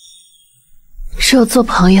只有做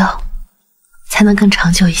朋友才能更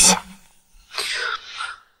长久一些。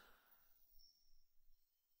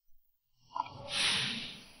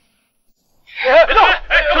别动！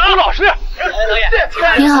吴老师，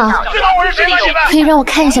您好，知道我是谁吗？你们可以让我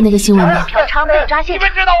看一下那个新闻吗？嫖娼被抓现场。你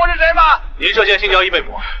们知道我是谁吗？您涉嫌性交易被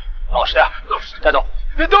捕。老实点，带走。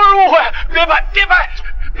都是误会，别拍，别拍，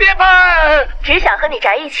别拍！只想和你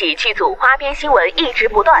宅一起剧组花边新闻一直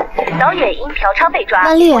不断，导演因嫖娼被抓，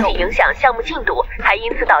不仅影响项目进度，还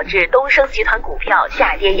因此导致东升集团股票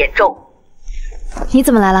下跌严重。你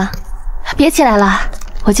怎么来了？别起来了，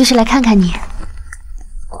我就是来看看你。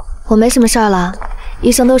我没什么事儿了，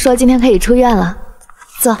医生都说今天可以出院了。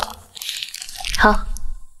坐。好。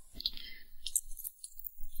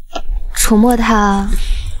楚墨他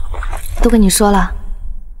都跟你说了？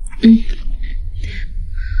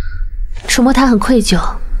楚墨他很愧疚，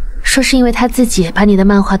说是因为他自己把你的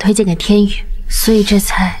漫画推荐给天宇，所以这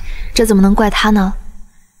才……这怎么能怪他呢？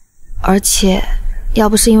而且，要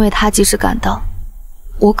不是因为他及时赶到，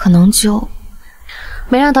我可能就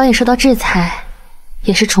没让导演受到制裁，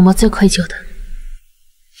也是楚墨最愧疚的。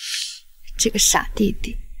这个傻弟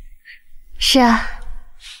弟。是啊，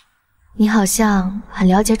你好像很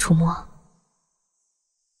了解楚墨。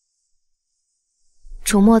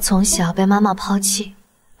楚墨从小被妈妈抛弃，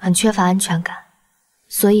很缺乏安全感，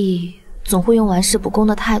所以总会用玩世不恭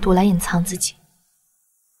的态度来隐藏自己。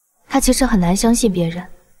他其实很难相信别人，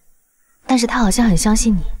但是他好像很相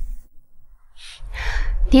信你。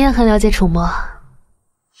你也很了解楚墨。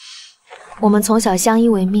我们从小相依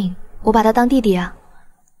为命，我把他当弟弟啊。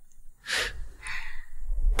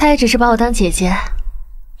他也只是把我当姐姐。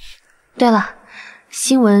对了，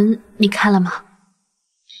新闻你看了吗？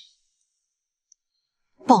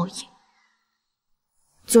报应。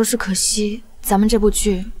就是可惜，咱们这部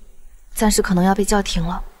剧暂时可能要被叫停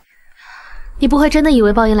了。你不会真的以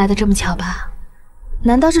为报应来得这么巧吧？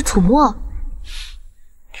难道是楚墨？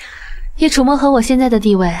以楚墨和我现在的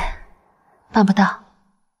地位，办不到。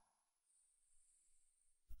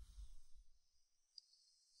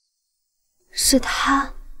是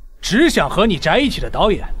他。只想和你宅一起的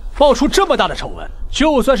导演，爆出这么大的丑闻，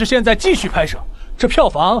就算是现在继续拍摄，这票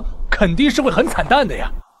房肯定是会很惨淡的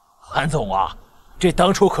呀。韩总啊，这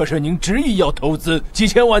当初可是您执意要投资几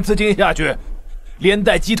千万资金下去，连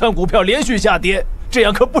带集团股票连续下跌，这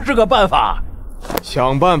样可不是个办法。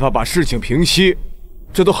想办法把事情平息，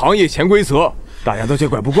这都行业潜规则，大家都见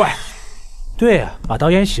怪不怪。对呀，把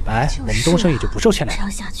导演洗白，我们东升也就不受牵连。这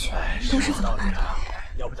样下去，都是怎么办呢？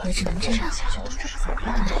也只能这样下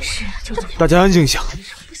去，大家安静下。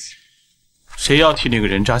谁要替那个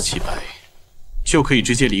人渣洗白，就可以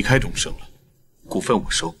直接离开东升了，股份我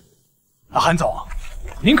收。韩总，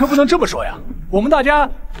您可不能这么说呀，我们大家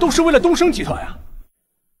都是为了东升集团呀。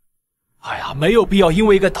哎呀，没有必要因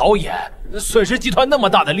为一个导演损失集团那么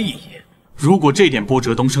大的利益。如果这点波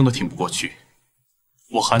折东升都挺不过去，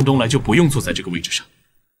我韩东来就不用坐在这个位置上。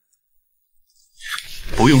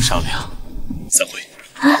不用商量，散会。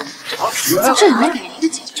这也没给一个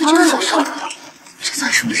解决，就这样就上了，这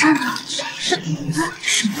算什么事呢？什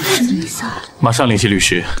么意思啊？马上联系律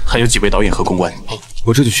师，还有几位导演和公关。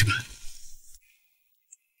我这就去办。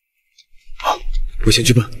好，我先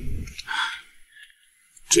去办。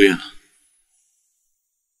住院了。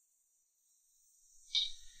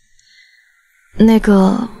那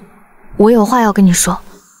个，我有话要跟你说。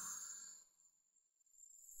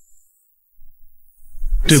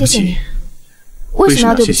对不起。谢谢你。为什么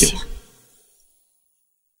要对不起？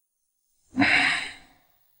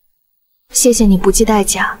谢谢你不计代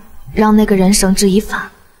价让那个人绳之以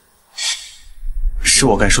法。是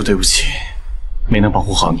我该说对不起，没能保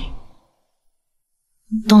护好你。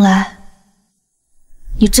东来，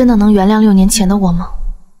你真的能原谅6年前的我吗？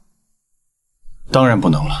当然不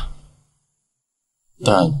能了，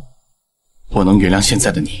但我能原谅现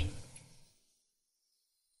在的你。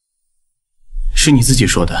是你自己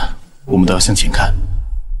说的，我们都要向前看，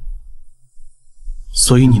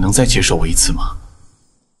所以你能再接受我一次吗？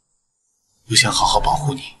我想好好保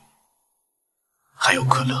护你，还有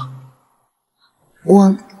可乐。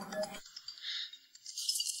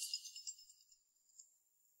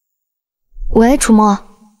喂，楚墨。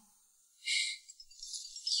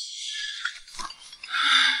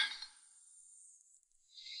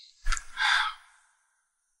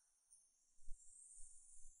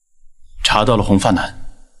查到了红发男，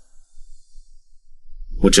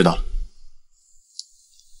我知道了。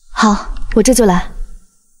好，我这就来。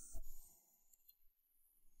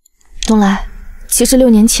东来，其实6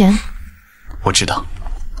年前，我知道。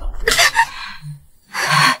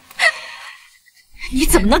你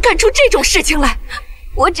怎么能干出这种事情来？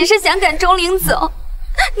我只是想赶钟灵走，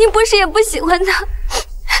你不是也不喜欢他？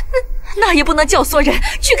那也不能教唆人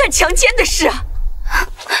去干强奸的事啊！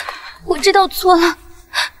我知道错了，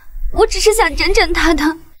我只是想整整他的，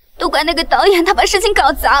都怪那个导演他把事情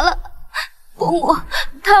搞砸了。伯母，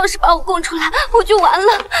他要是把我供出来，我就完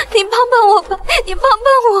了。你帮帮我吧，你帮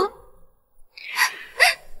帮我。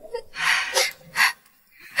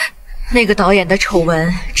那个导演的丑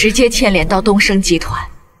闻直接牵连到东升集团，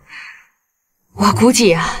我估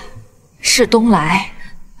计啊，是东来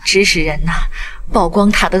指使人呐曝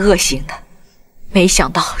光他的恶行的。没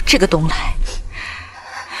想到这个东来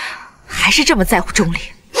还是这么在乎钟灵。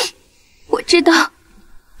我知道，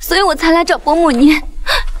所以我才来找伯母您。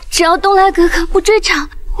只要东来哥哥不追偿，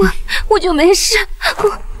我就没事。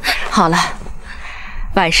好了，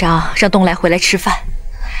晚上让东来回来吃饭，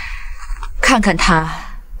看看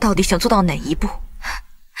他到底想做到哪一步。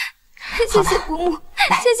谢谢伯母，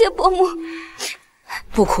谢谢伯母。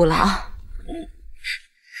不哭了啊。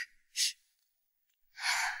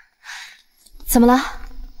怎么了？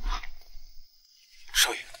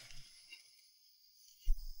少爷，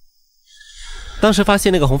当时发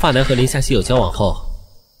现那个红发男和林夏曦有交往后，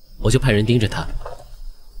我就派人盯着他。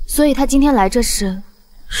所以他今天来这时，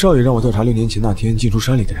少爷让我调查6年前那天进出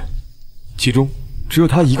山里的人，其中只有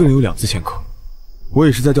他一个人有2次前科。我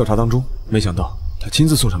也是在调查当中，没想到他亲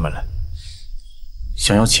自送上门来。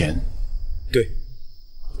想要钱？对，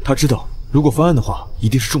他知道如果翻案的话，一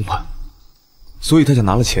定是重判，所以他想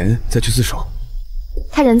拿了钱再去自首。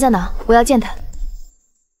他人在哪？我要见他。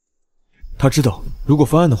他知道如果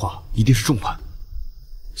翻案的话，一定是重判，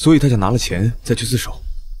所以他想拿了钱再去自首。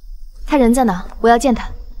他人在哪？我要见他。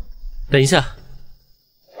等一下，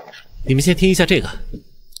你们先听一下这个。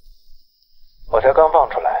我才刚放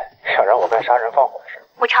出来，想让我干杀人放火的事。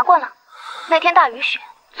我查过了，那天大雨雪，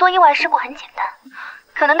做意外事故很简单，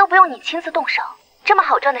可能都不用你亲自动手。这么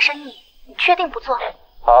好赚的生意，你确定不做？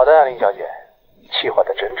好的，林小姐，计划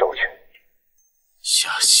的真周全。夏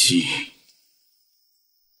曦，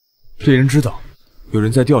这人知道有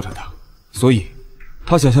人在调查他，所以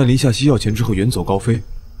他想向林夏曦要钱之后远走高飞。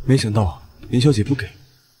没想到林小姐不给，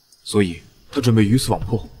所以他准备鱼死网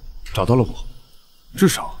破，找到了我，至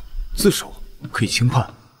少自首可以轻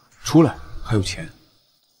判，出来还有钱。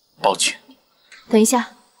抱歉。等一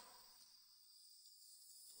下，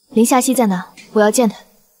林夏曦在哪？我要见她。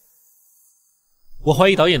我怀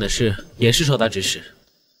疑导演的事也是受他指使。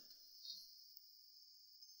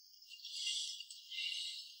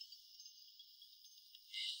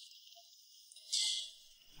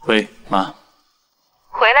喂，妈。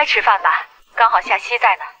回来吃饭吧，刚好夏曦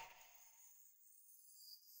在呢。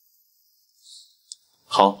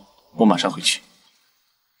好，我马上回去。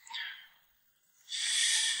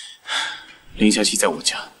林夏曦在我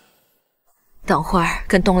家。等会儿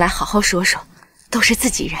跟东来好好说说，都是自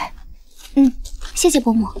己人。谢谢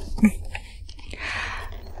伯母。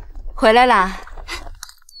回来啦，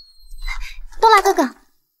东来哥哥，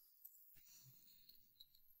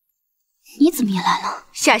你怎么也来了？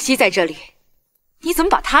夏曦在这里，你怎么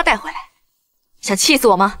把她带回来？想气死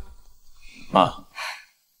我吗？妈，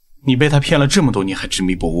你被他骗了这么多年还执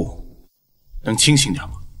迷不悟，能清醒点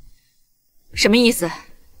吗？什么意思？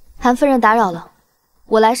韩夫人打扰了，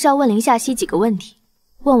我来是要问林夏曦几个问题，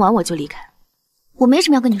问完我就离开。我没什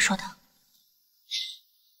么要跟你说的。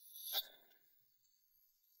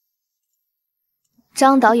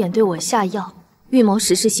张导演对我下药，预谋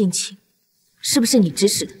实施性侵，是不是你指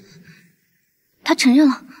使的？他承认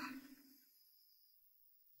了。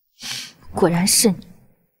果然是你。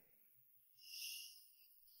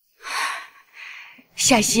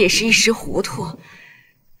夏曦也是一时糊涂，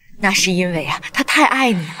那是因为他太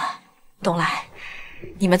爱你了。东来，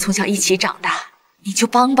你们从小一起长大，你就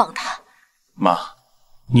帮帮他。妈，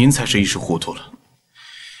您才是一时糊涂了。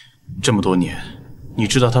这么多年，你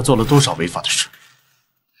知道他做了多少违法的事？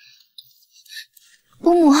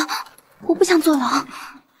伯母，我不想坐牢。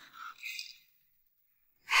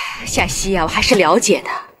夏曦我还是了解的，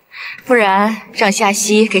不然让夏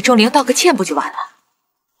曦给钟灵道个歉不就完了？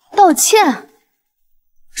道歉？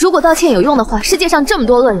如果道歉有用的话，世界上这么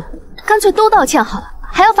多恶人，干脆都道歉好了，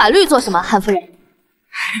还要法律做什么？韩夫人，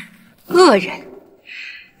恶人，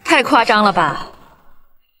太夸张了吧？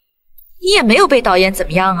你也没有被导演怎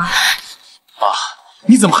么样啊？妈，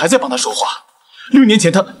你怎么还在帮他说话？6年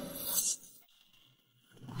前他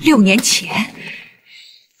，6年前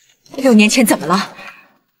，6年前怎么了？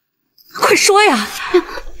快说呀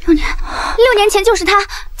！6年前就是他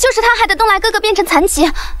害得东来哥哥变成残疾，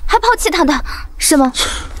还抛弃他的，是吗？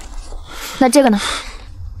那这个呢？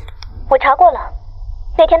我查过了，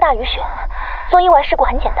那天大雨雪，做意外事故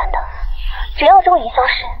很简单的，只要钟灵消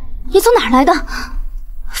失。你从哪儿来的？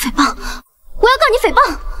诽谤！我要告你诽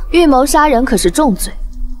谤！预谋杀人可是重罪。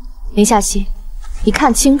林夏曦，你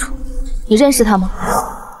看清楚，你认识他吗？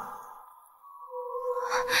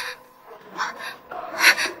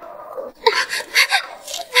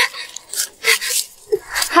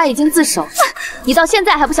他已经自首，你到现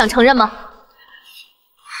在还不想承认吗？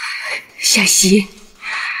夏曦，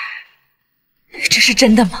这是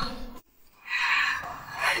真的吗？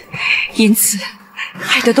因此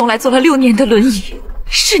害得东来坐了6年的轮椅，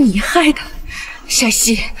是你害的。夏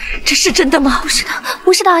曦，这是真的吗？不是的，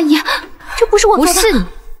不是的，阿姨，这不是我做的。不是你，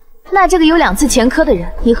那这个有2次前科的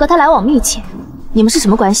人，你和他来往密切，你们是什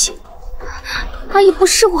么关系？阿姨，不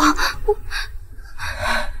是我。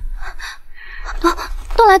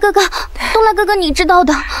东来哥哥，你知道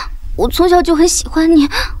的，我从小就很喜欢你，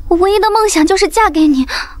我唯一的梦想就是嫁给你，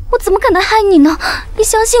我怎么可能害你呢？你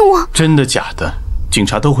相信我。真的假的？警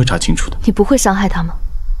察都会查清楚的。你不会伤害他吗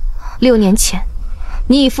？6年前，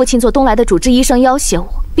你以父亲做东来的主治医生要挟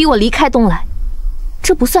我，逼我离开东来，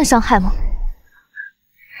这不算伤害吗？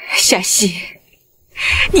夏曦，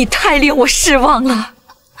你太令我失望了。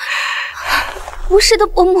不是的，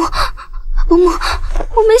伯母，我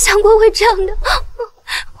没想过会这样的。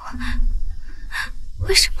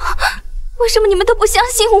为什么你们都不相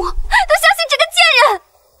信我，都相信这个贱人？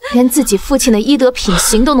连自己父亲的医德品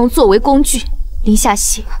行都能作为工具，林夏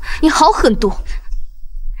曦，你好狠毒！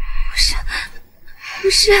不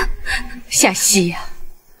是，夏曦呀，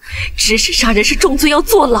指使杀人是重罪，要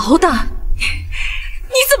坐牢的。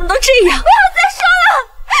你怎么能这样？不要再说了！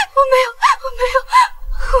我没有。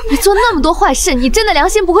你做那么多坏事，你真的良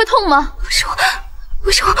心不会痛吗？不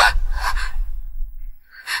是我，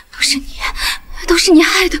都是你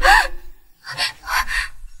害的。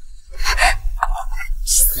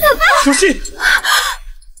小心！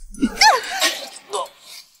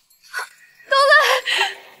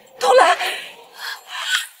东来，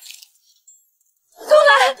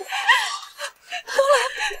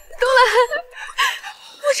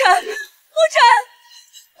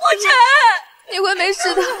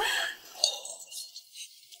是的。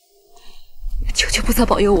求求菩萨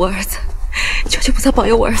保佑我儿子，求求菩萨保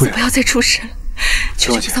佑我儿子不要再出事了，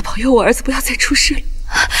求求菩萨保佑我儿子不要再出事了。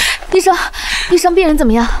医生，病人怎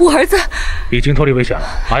么样？我儿子已经脱离危险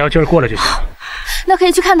了，麻药劲儿过了就行了。那可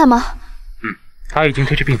以去看他吗？他已经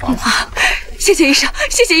推去病房了。谢谢医生，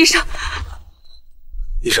谢谢医生。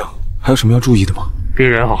医生，还有什么要注意的吗？病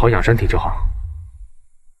人好好养身体就好。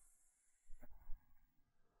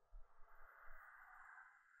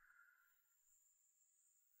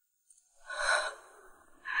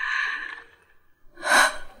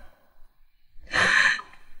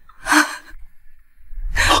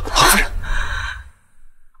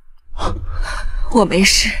我没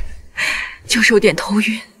事，就是有点头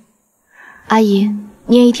晕。阿姨，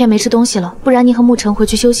你也一天没吃东西了，不然你和沐晨回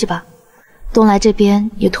去休息吧。东来这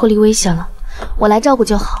边也脱离危险了，我来照顾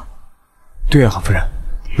就好。对啊，韩夫人，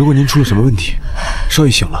如果您出了什么问题，少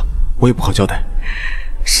爷醒了，我也不好交代。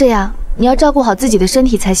是呀，你要照顾好自己的身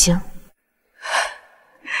体才行。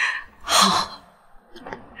好。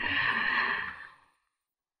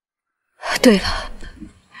对了，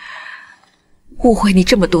误会你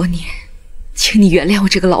这么多年，请你原谅我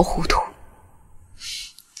这个老糊涂。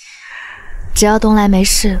只要东来没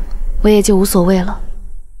事，我也就无所谓了。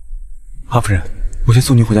韩夫人，我先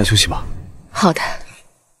送您回家休息吧。好的。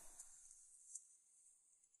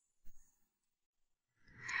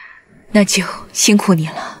那就辛苦你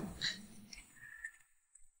了。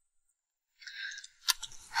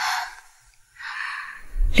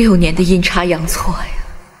6年的阴差阳错呀，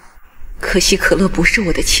可惜可乐不是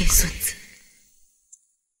我的亲孙子。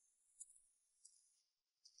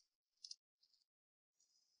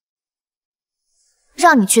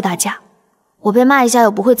让你去打架，我被骂一下又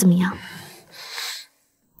不会怎么样。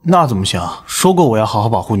那怎么行？说过我要好好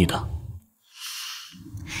保护你的，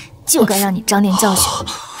就该让你长点教训。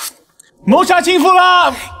谋杀亲夫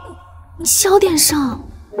了！你小点声，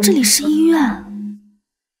这里是医院。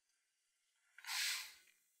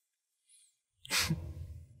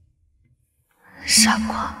傻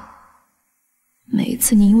瓜，每一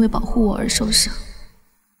次你因为保护我而受伤，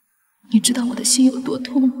你知道我的心有多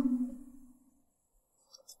痛吗？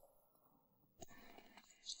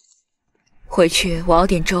回去我熬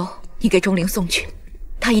点粥，你给钟灵送去，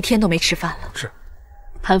她一天都没吃饭了。是。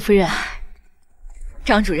韩夫人，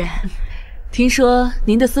张主任，听说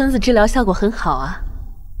您的孙子治疗效果很好啊。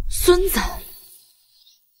孙子？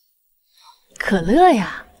可乐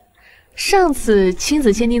呀，上次亲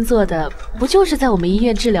子鉴定做的不就是在我们医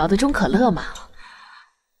院治疗的钟可乐吗？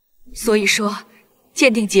所以说，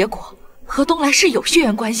鉴定结果和东来是有血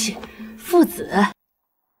缘关系，父子。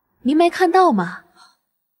您没看到吗？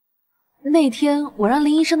那天我让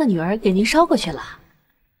林医生的女儿给您捎过去了。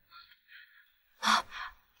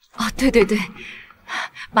对对对，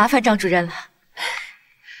麻烦张主任了。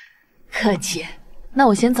客气，那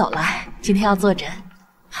我先走了，今天要坐诊。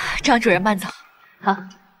张主任慢走。好。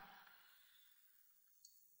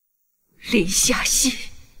林夏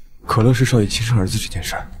曦，可乐是少爷亲生儿子这件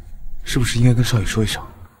事儿，是不是应该跟少爷说一声？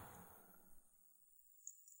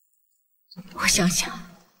我想想，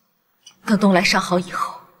等东来伤好以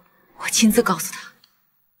后，我亲自告诉他。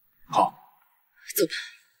好，走吧。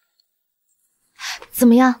怎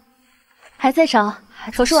么样？还在烧，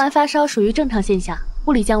手术完发烧属于正常现象，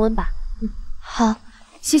物理降温吧。好，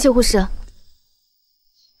谢谢护士。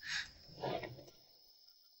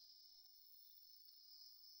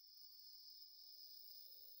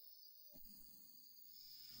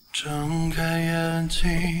睁开眼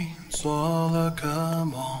睛，做了个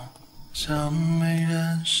梦，像没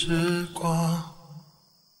人试过。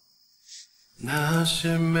那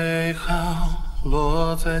些美好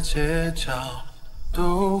落在街角，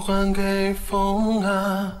都还给风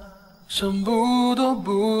啊！剩不多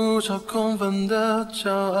不少空泛的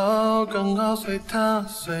骄傲，刚好随它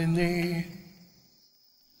随你，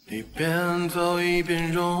一边走一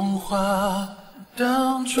边融化。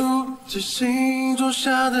当初即兴种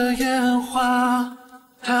下的烟花，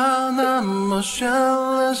它那么绚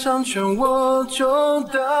烂，想劝我就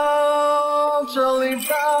到这里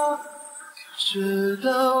吧。直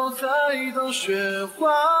到在等雪花，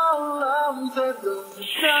浪在等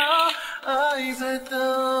沙，爱在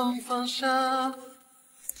等放下。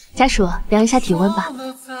家属，量一下体温吧。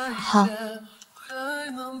好。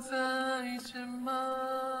还能再见吗？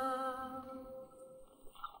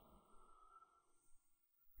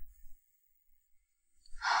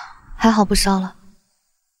还好不烧了。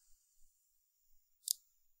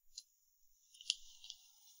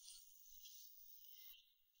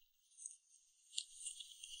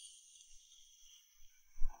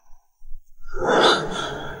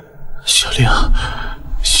小亮，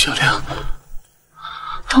小亮，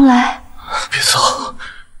东来，别走，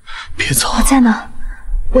别走！我在呢，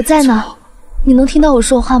我在呢，你能听到我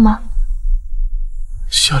说话吗？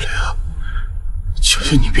小莲，求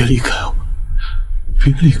求你别离开我，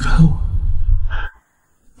别离开我！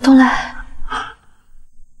东来，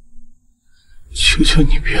求求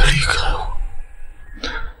你别离开我！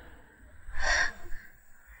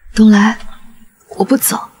东来，我不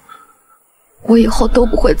走，我以后都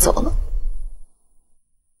不会走了。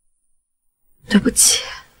对不起，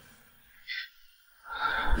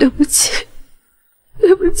对不起，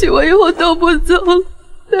对不起，我以后都不走了。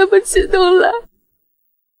对不起，东来，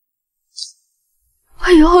我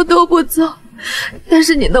以后都不走。但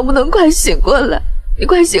是你能不能快醒过来？你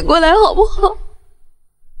快醒过来好不好？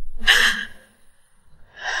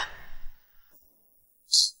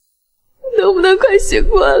能不能快醒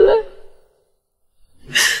过来？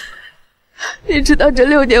你知道这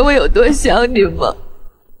6年我有多想你吗？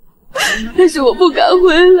但是我不敢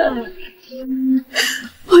回来。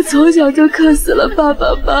我从小就渴死了爸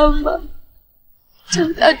爸妈妈，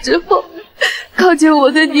长大之后，靠近我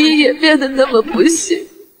的你也变得那么不幸。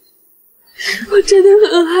我真的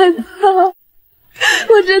很害怕，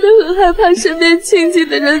我真的很害怕身边亲近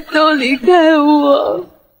的人都离开我。我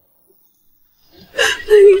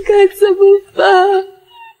应该怎么办？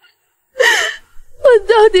我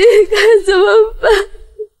到底应该怎么办？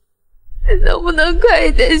你能不能快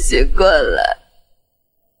一点醒过来？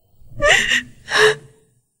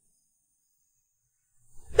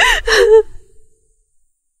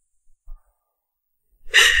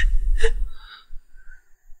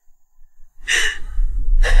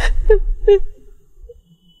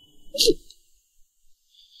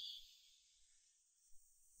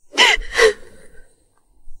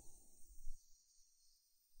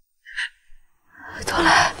东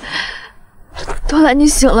来，东来，你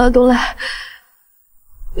醒了，东来，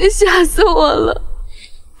你吓死我了！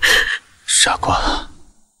傻瓜，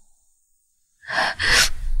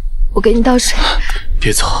我给你倒水。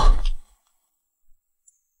别走！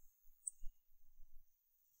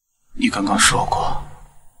你刚刚说过，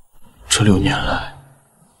这6年来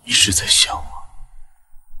一直在想我，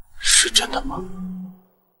是真的吗？